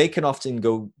 they can often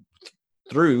go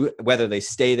through, whether they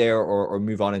stay there or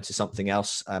move on into something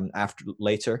else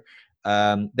later.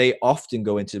 They often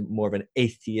go into more of an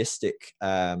atheistic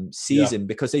season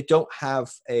because they don't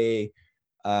have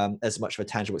as much of a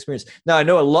tangible experience. Now, I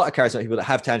know a lot of charismatic people that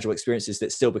have tangible experiences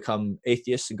that still become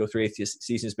atheists and go through atheist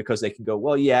seasons because they can go,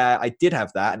 well, yeah, I did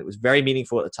have that, and it was very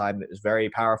meaningful at the time, and it was very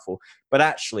powerful. But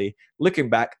actually,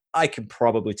 looking back, I can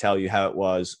probably tell you how it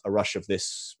was a rush of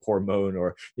this hormone,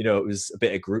 or it was a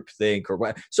bit of groupthink or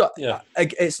what. So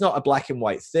it's not a black and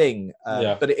white thing,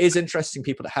 but it is interesting,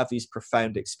 people that have these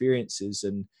profound experiences,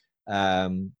 and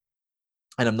I'm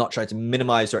not trying to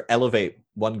minimize or elevate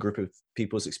one group of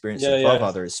people's experience above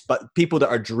others, but people that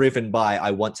are driven by,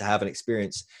 I want to have an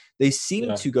experience, they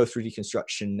seem to go through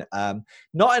deconstruction,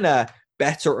 not in a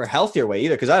better or healthier way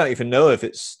either, because I don't even know if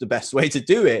it's the best way to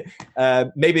do it.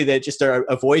 Maybe they just are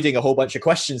avoiding a whole bunch of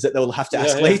questions that they'll have to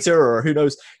ask later, or who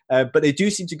knows. But they do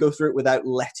seem to go through it without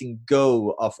letting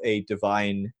go of a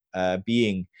divine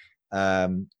being,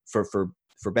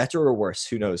 for better or worse,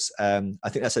 who knows. I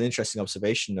think that's an interesting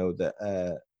observation, though,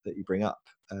 that you bring up.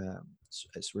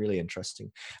 It's really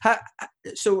interesting.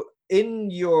 So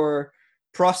in your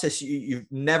process, you've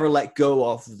never let go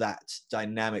of that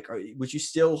dynamic. Would you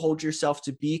still hold yourself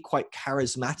to be quite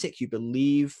charismatic? You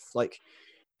believe like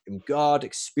in God,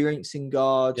 experiencing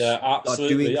God,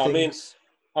 absolutely. God doing things?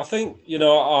 I think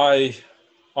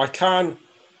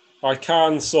I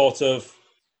can sort of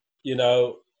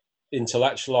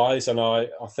intellectualize, and I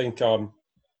think I'm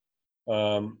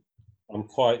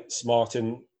quite smart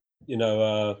in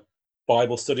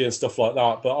Bible study and stuff like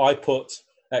that, but I put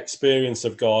experience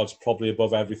of God probably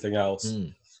above everything else. I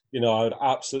would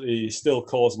absolutely still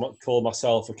call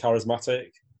myself a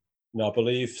charismatic.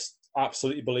 I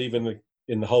absolutely believe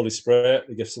in the Holy Spirit,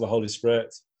 the gifts of the Holy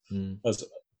Spirit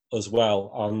as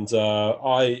well. And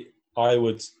I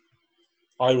would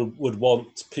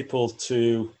want people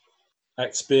to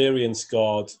experience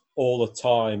God all the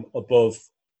time above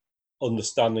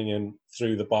understanding him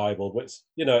through the Bible, which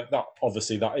that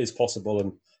obviously that is possible,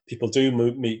 and people do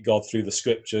meet God through the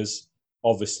scriptures,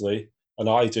 obviously, and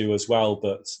I do as well.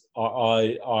 But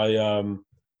I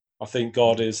think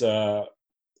God is an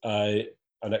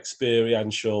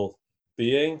experiential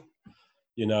being.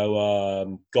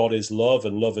 God is love,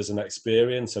 and love is an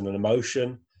experience and an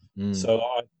emotion. So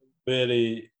I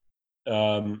really,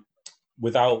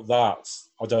 without that,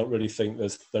 I don't really think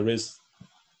there is.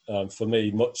 For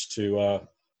me, much to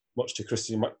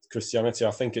Christianity.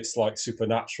 I think it's like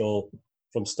supernatural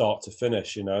from start to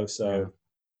finish, So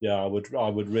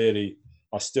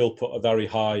I still put a very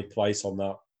high place on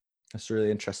that. That's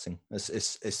really interesting.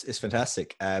 It's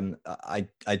fantastic. I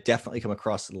definitely come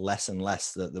across less and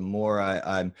less that the more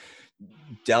I'm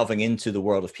delving into the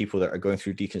world of people that are going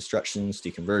through deconstructions,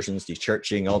 deconversions,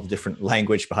 dechurching, all the different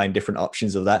language behind different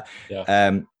options of that.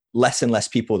 Yeah. Less and less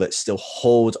people that still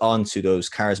hold on to those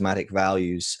charismatic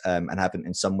values, and haven't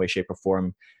in some way, shape, or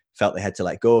form felt they had to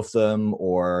let go of them,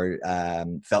 or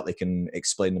felt they can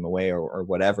explain them away, or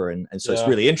whatever. And so it's Yeah.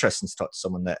 really interesting to talk to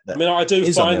someone that I mean, I do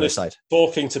is on the find other this side.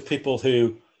 talking to people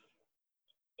who,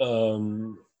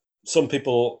 some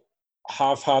people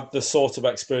have had the sort of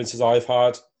experiences I've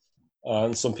had,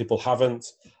 and some people haven't.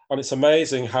 And it's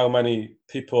amazing how many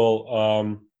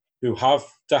people who have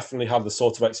definitely had the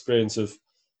sort of experience of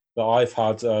that I've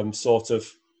had, sort of,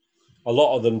 a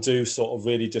lot of them do sort of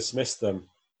really dismiss them,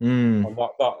 and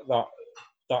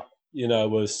that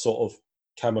was sort of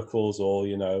chemicals, or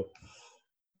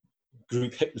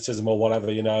group hypnotism or whatever,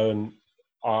 and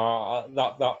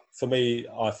that for me,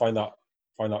 I find that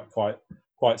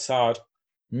quite sad.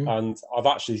 Mm. And I've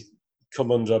actually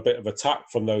come under a bit of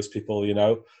attack from those people,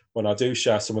 when I do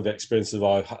share some of the experiences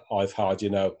I've had,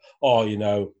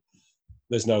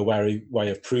 there's no way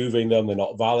of proving them, they're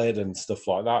not valid and stuff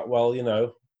like that. Well,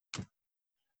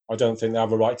 I don't think they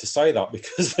have a right to say that,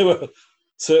 because they were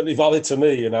certainly valid to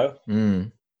me,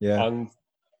 Yeah. and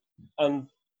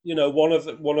one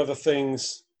of the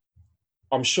things,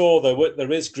 I'm sure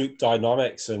there is group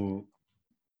dynamics and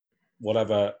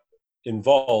whatever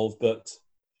involved, but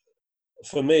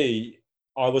for me,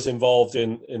 I was involved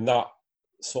in that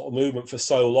sort of movement for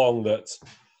so long that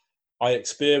I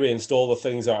experienced all the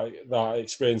things that I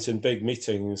experienced in big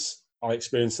meetings. I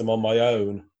experienced them on my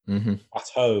own, Mm-hmm. at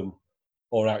home,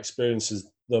 or I experienced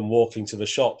them walking to the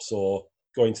shops or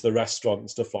going to the restaurant and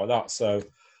stuff like that. So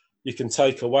you can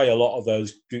take away a lot of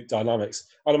those group dynamics.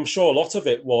 And I'm sure a lot of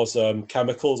it was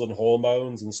chemicals and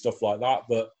hormones and stuff like that.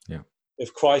 But Yeah.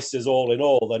 if Christ is all in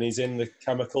all, then he's in the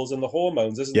chemicals and the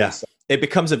hormones, isn't he? So, It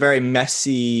becomes a very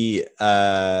messy,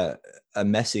 a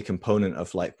messy component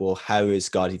of like, well, how is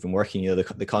God even working?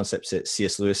 The concepts that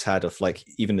C.S. Lewis had of like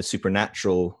even the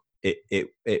supernatural,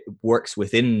 it works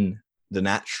within the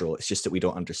natural. It's just that we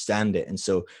don't understand it. And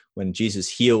so when Jesus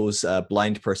heals a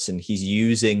blind person, he's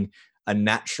using a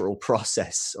natural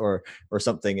process or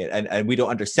something, and we don't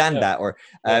understand that. Or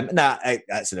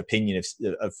that's an opinion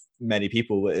of many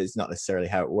people. It's not necessarily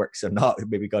how it works or not.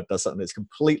 Maybe God does something that's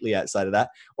completely outside of that,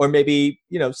 or maybe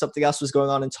something else was going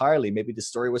on entirely. Maybe the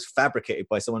story was fabricated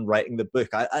by someone writing the book.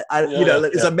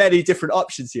 There's many different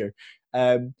options here.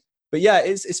 But yeah,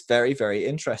 it's very, very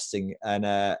interesting. And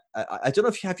I don't know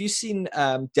if have you seen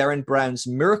Derren Brown's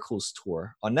Miracles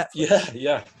tour on Netflix?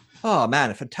 Yeah. Oh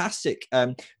man, fantastic!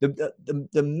 The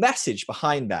message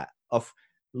behind that of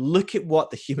look at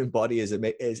what the human body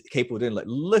is capable of doing. Like,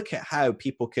 look at how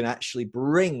people can actually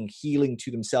bring healing to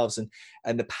themselves,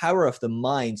 and the power of the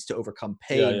mind to overcome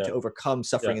pain, to overcome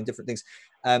suffering, and different things.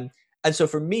 And so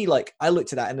for me, like, I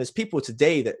looked at that, and there's people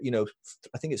today that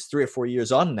I think it's 3 or 4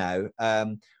 years on now.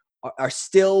 Are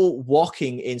still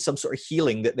walking in some sort of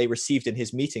healing that they received in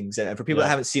his meetings. And for people that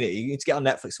haven't seen it, you need to get on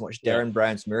Netflix and watch Derren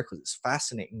Brown's Miracles. It's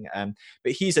fascinating.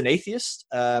 But he's an atheist.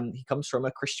 He comes from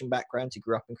a Christian background. He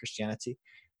grew up in Christianity,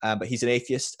 but he's an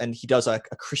atheist, and he does a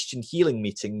Christian healing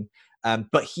meeting.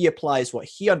 But he applies what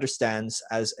he understands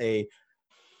as a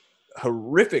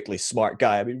horrifically smart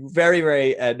guy. I mean, very,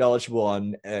 very knowledgeable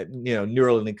on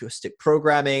neural linguistic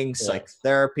programming,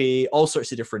 psychotherapy, all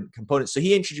sorts of different components. So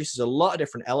he introduces a lot of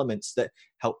different elements that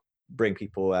help bring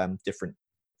people different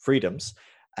freedoms.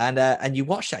 And you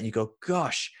watch that and you go,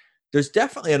 gosh, there's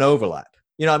definitely an overlap.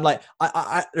 I'm like,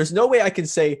 I there's no way I can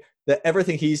say that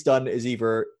everything he's done is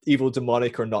either evil,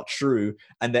 demonic, or not true,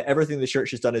 and that everything the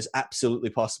church has done is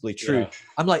absolutely possibly true.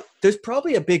 I'm like, there's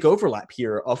probably a big overlap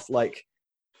here of like,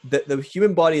 the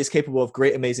human body is capable of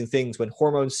great, amazing things when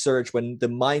hormones surge, when the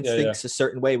mind thinks a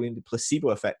certain way, when the placebo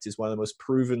effect is one of the most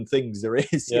proven things there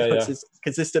is. It just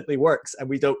consistently works, and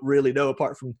we don't really know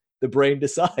apart from the brain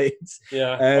decides.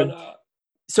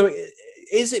 So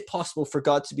is it possible for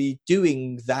God to be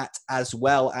doing that as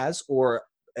well as, or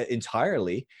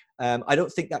entirely? I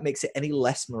don't think that makes it any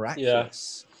less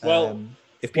miraculous. Well,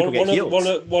 if people get healed.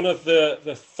 One of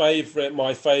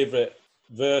my favorite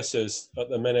verses at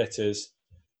the minute is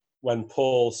when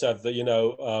Paul said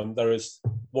that, there is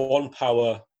one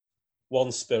power,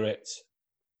 one spirit,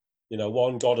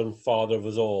 one God and Father of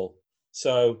us all.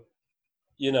 So,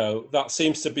 that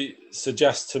seems to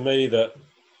suggest to me that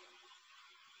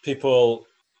people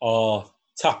are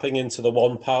tapping into the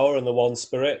one power and the one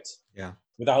spirit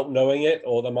without knowing it,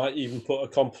 or they might even put a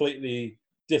completely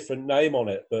different name on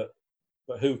it, but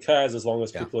who cares as long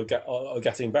as people are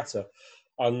getting better.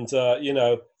 And,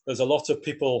 there's a lot of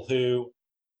people who,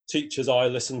 teachers I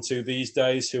listen to these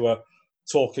days, who are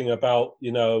talking about,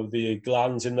 the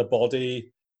glands in the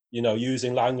body,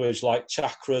 using language like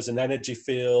chakras and energy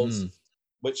fields, Mm.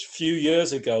 which a few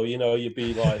years ago, you'd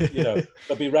be like,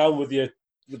 they'll be around with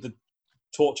the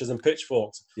torches and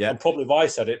pitchforks. Yeah. And probably if I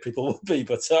said it, people would be,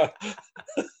 but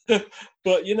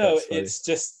but it's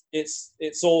just,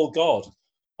 it's all God.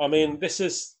 I mean, this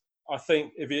is, I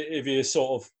think, if you're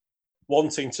sort of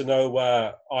wanting to know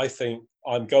where I think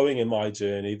I'm going in my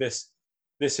journey, this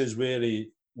is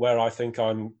really where I think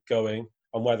I'm going,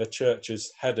 and where the church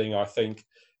is heading. I think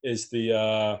is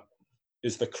the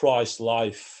Christ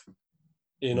life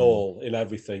in all, in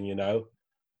everything, in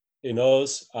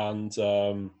us, and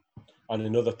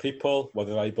in other people,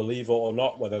 whether they believe it or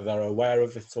not, whether they're aware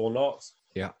of it or not.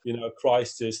 Yeah.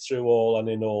 Christ is through all and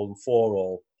in all and for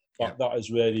all. Yeah. That is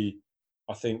really,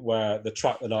 I think, where the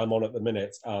track that I'm on at the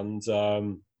minute. And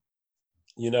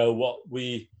what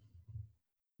we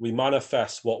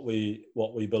manifest what we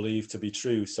believe to be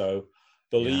true. So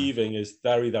believing is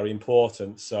very, very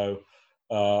important. So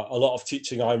a lot of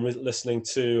teaching I'm listening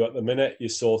to at the minute, you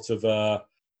sort of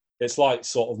it's like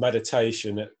sort of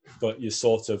meditation, but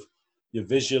you're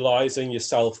visualizing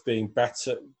yourself being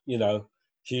better,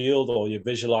 healed, or you're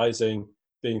visualizing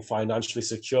being financially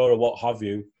secure or what have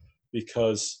you,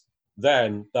 because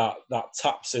then that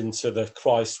taps into the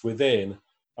Christ within,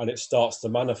 and it starts to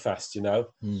manifest, and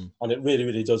it really,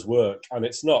 really does work. And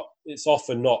it's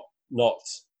often not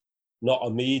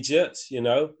immediate,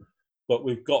 but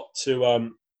we've got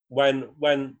to,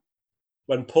 when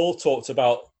Paul talked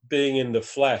about being in the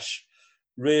flesh,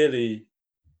 really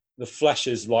the flesh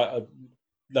is like a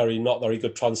not very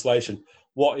good translation.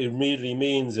 What it really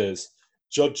means is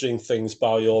judging things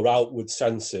by your outward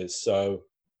senses. So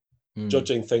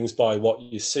judging things by what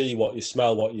you see, what you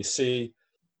smell, what you see,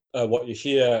 what you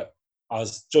hear,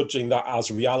 as judging that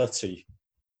as reality,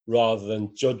 rather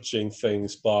than judging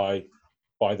things by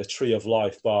the tree of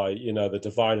life, by the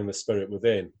divine and the spirit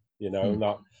within. And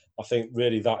that, I think,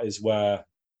 really that is where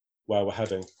we're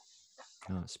heading.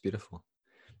 Oh, it's beautiful.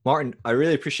 Martin, I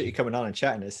really appreciate you coming on and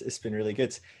chatting. It's been really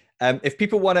good. If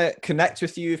people want to connect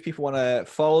with you, if people want to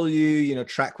follow you,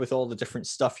 track with all the different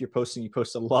stuff you're posting, you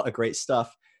post a lot of great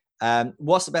stuff.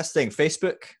 What's the best thing?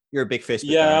 Facebook? You're a big Facebook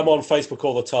guy. Yeah, I'm on Facebook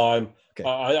all the time. Okay.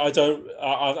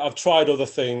 I've tried other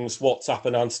things, WhatsApp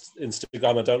and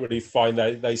Instagram. I don't really find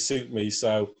they suit me.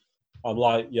 So I'm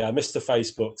like, yeah, Mr.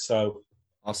 Facebook. So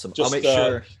awesome. I'll make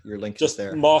sure your link is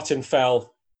there. Martin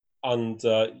Fell, and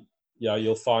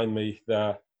you'll find me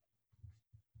there.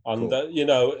 And cool.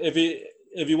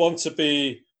 If you want to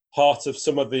be part of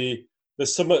some of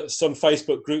there's some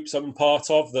Facebook groups I'm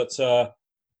part of that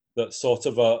sort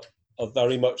of are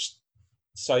very much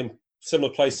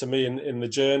similar place to me in the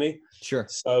journey. Sure.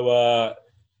 So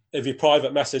if you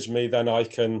private message me, then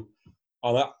I'm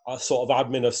a sort of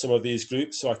admin of some of these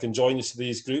groups, so I can join you to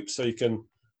these groups, so you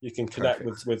can connect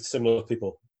with similar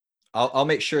people. I'll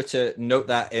make sure to note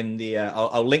that in the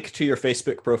I'll link to your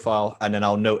Facebook profile, and then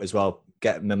I'll note as well,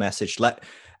 get him a message. Let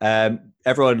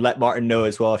everyone, let Martin know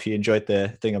as well if you enjoyed the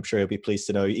thing. I'm sure he'll be pleased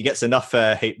to know. He gets enough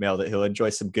hate mail that he'll enjoy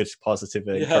some good, positive,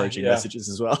 encouraging messages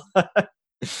as well.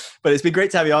 But it's been great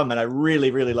to have you on, man. I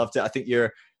really, really loved it. I think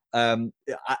you're a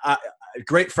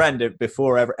great friend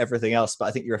before everything else, but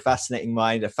I think you're a fascinating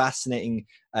mind, a fascinating,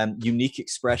 unique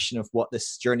expression of what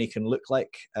this journey can look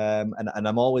like. And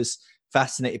I'm always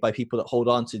fascinated by people that hold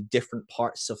on to different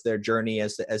parts of their journey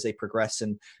as they progress.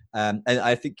 And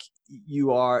I think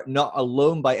you are not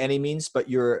alone by any means, but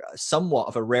you're somewhat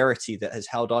of a rarity that has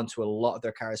held on to a lot of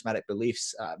their charismatic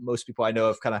beliefs. Most people I know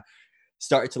have kind of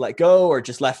started to let go or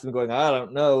just left them going, I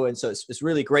don't know. And so it's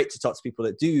really great to talk to people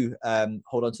that do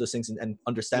hold on to those things and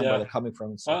understand where they're coming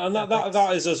from. So, and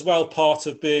that is as well part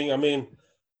of being, I mean,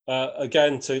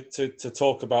 again, to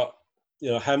talk about,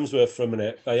 Hemsworth for a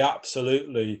minute, they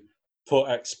absolutely put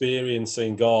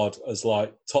experiencing God as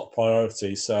like top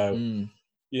priority. So,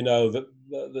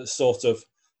 the sort of,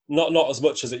 not as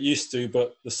much as it used to,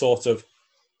 but the sort of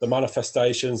the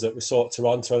manifestations that we saw at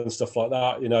Toronto and stuff like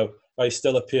that, they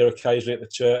still appear occasionally at the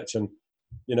church. And,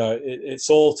 it's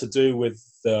all to do with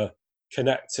the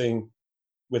connecting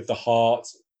with the heart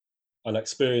and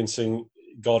experiencing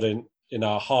God in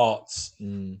our hearts.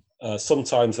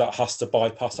 Sometimes that has to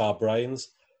bypass our brains,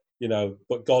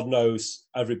 but God knows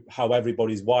how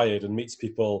everybody's wired and meets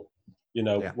people,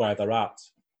 where they're at.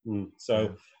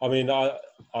 I mean,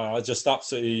 I just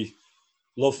absolutely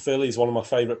love Phil. He's one of my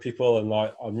favorite people,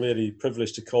 and I'm really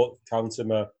privileged to count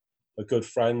him a good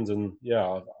friend. And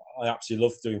I absolutely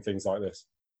love doing things like this.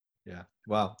 Yeah.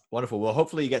 Wow. Wonderful. Well,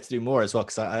 hopefully you get to do more as well,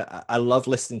 because I love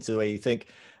listening to the way you think.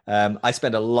 I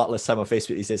spend a lot less time on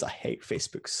Facebook these days. I hate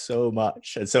Facebook so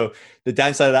much, and so the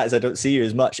downside of that is I don't see you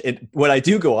as much. When I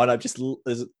do go on, I'm just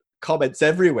there's comments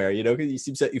everywhere. You know, because it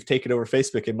seems that you've taken over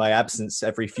Facebook in my absence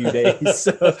every few days.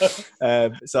 So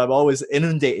I'm always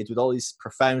inundated with all these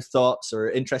profound thoughts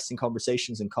or interesting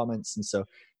conversations and comments, and so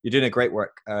you're doing a great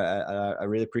work. I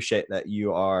really appreciate that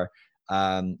you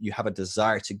have a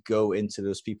desire to go into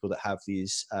those people that have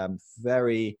these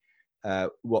very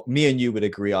what me and you would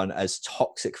agree on as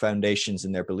toxic foundations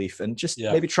in their belief, and just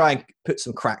maybe try and put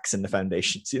some cracks in the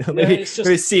foundations. You know, maybe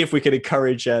see if we can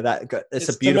encourage that. It's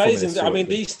a beautiful amazing. ministry. I mean,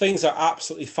 these things are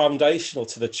absolutely foundational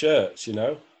to the church. You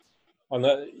know, and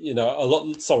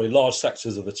large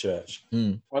sections of the church,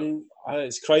 and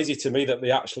it's crazy to me that they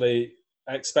actually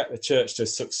expect the church to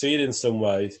succeed in some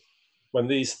way when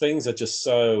these things are just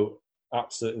so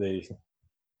absolutely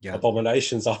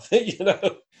abominations, I think, you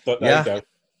know. But there you go.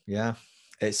 Yeah,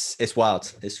 it's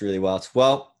wild. It's really wild.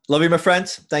 Well, love you, my friend.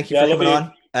 Thank you for coming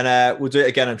on, and we'll do it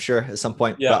again, I'm sure, at some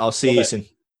point. But I'll see you soon.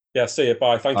 Yeah, see you.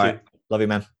 Bye. Thank you. Love you,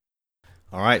 man.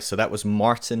 All right, so that was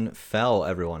Martin Fell,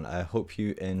 everyone. I hope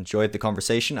you enjoyed the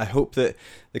conversation. I hope that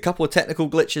the couple of technical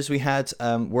glitches we had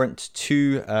weren't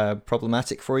too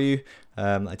problematic for you.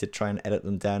 I did try and edit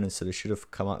them down, and so they should have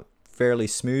come out fairly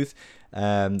smooth.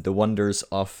 The wonders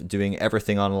of doing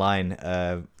everything online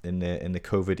in the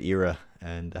COVID era,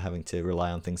 and having to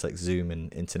rely on things like Zoom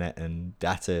and internet and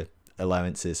data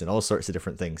allowances and all sorts of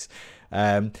different things.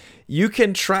 You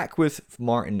can track with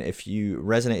Martin if you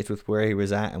resonated with where he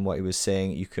was at and what he was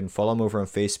saying. You can follow him over on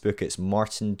Facebook. It's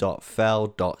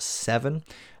martin.fell.7.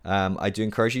 I do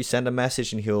encourage you, send a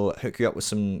message and he'll hook you up with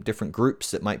some different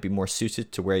groups that might be more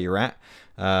suited to where you're at.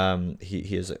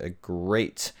 He is a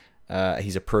great,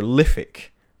 he's a prolific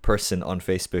person on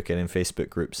Facebook and in Facebook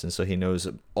groups, and so he knows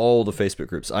all the Facebook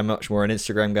groups. I'm much more an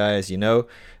Instagram guy, as you know,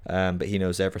 but he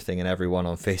knows everything and everyone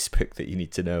on Facebook that you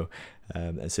need to know.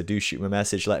 And so do shoot him a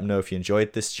message, let him know if you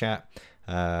enjoyed this chat.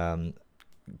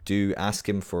 Do ask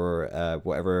him for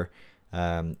whatever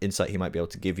insight he might be able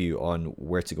to give you on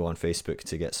where to go on Facebook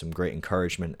to get some great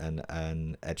encouragement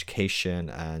and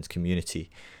education and community,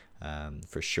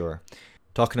 for sure.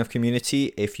 Talking of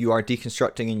community, if you are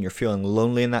deconstructing and you're feeling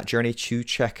lonely in that journey,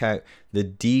 check out the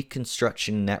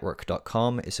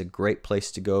deconstructionnetwork.com. It's a great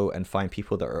place to go and find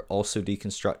people that are also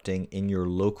deconstructing in your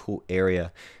local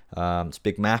area. It's a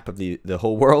big map of the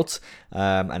whole world,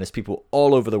 and it's people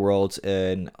all over the world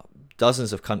in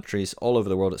dozens of countries all over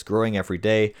the world. It's growing every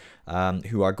day,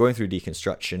 who are going through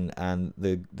deconstruction, and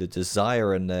the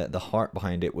desire and the heart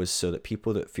behind it was so that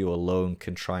people that feel alone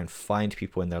can try and find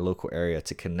people in their local area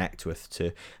to connect with,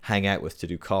 to hang out with, to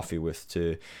do coffee with,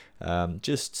 to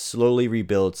just slowly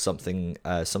rebuild something,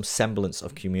 some semblance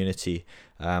of community,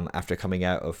 after coming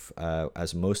out of,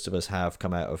 as most of us have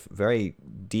come out of, very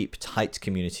deep, tight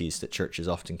communities that churches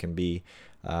often can be.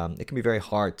 It can be very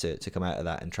hard to come out of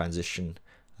that and transition.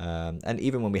 And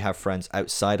even when we have friends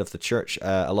outside of the church,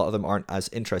 a lot of them aren't as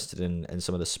interested in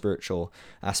some of the spiritual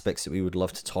aspects that we would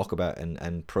love to talk about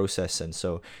and process. And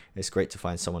so it's great to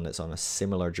find someone that's on a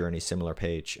similar journey, similar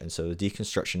page. And so the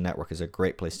Deconstruction Network is a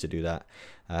great place to do that.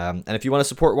 And if you want to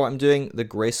support what I'm doing,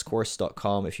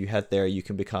 thegracecourse.com, if you head there, you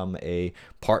can become a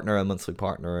partner, a monthly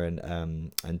partner,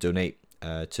 and donate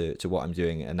to what I'm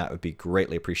doing, and that would be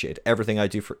greatly appreciated. Everything I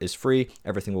do is free.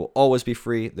 Everything will always be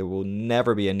free. There will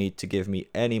never be a need to give me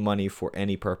any money for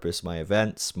any purpose. My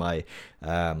events, my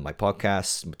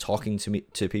podcasts, talking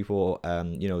to people,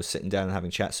 sitting down and having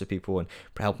chats with people and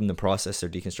helping them process their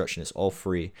deconstruction is all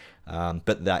free.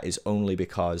 But that is only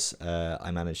because I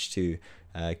managed to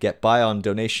get by on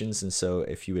donations, and so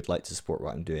if you would like to support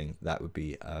what I'm doing, that would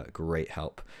be a great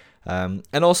help. And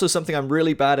also something I'm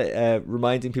really bad at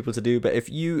reminding people to do, but if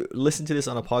you listen to this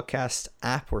on a podcast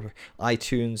app or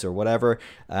iTunes or whatever,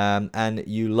 and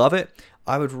you love it,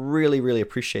 I would really, really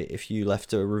appreciate if you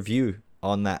left a review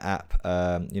on that app.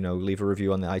 Leave a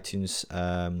review on the iTunes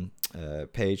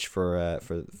page for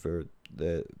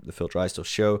the Phil Drysdale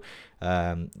show.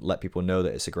 Let people know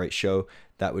that it's a great show.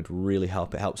 That would really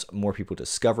help. It helps more people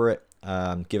discover it.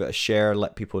 Give it a share.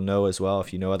 Let people know as well.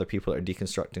 If you know other people that are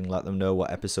deconstructing, let them know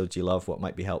what episodes you love, what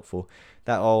might be helpful.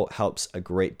 That all helps a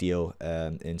great deal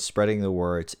in spreading the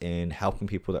word, in helping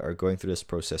people that are going through this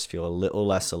process feel a little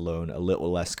less alone, a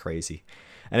little less crazy.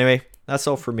 Anyway, that's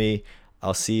all for me.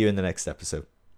 I'll see you in the next episode.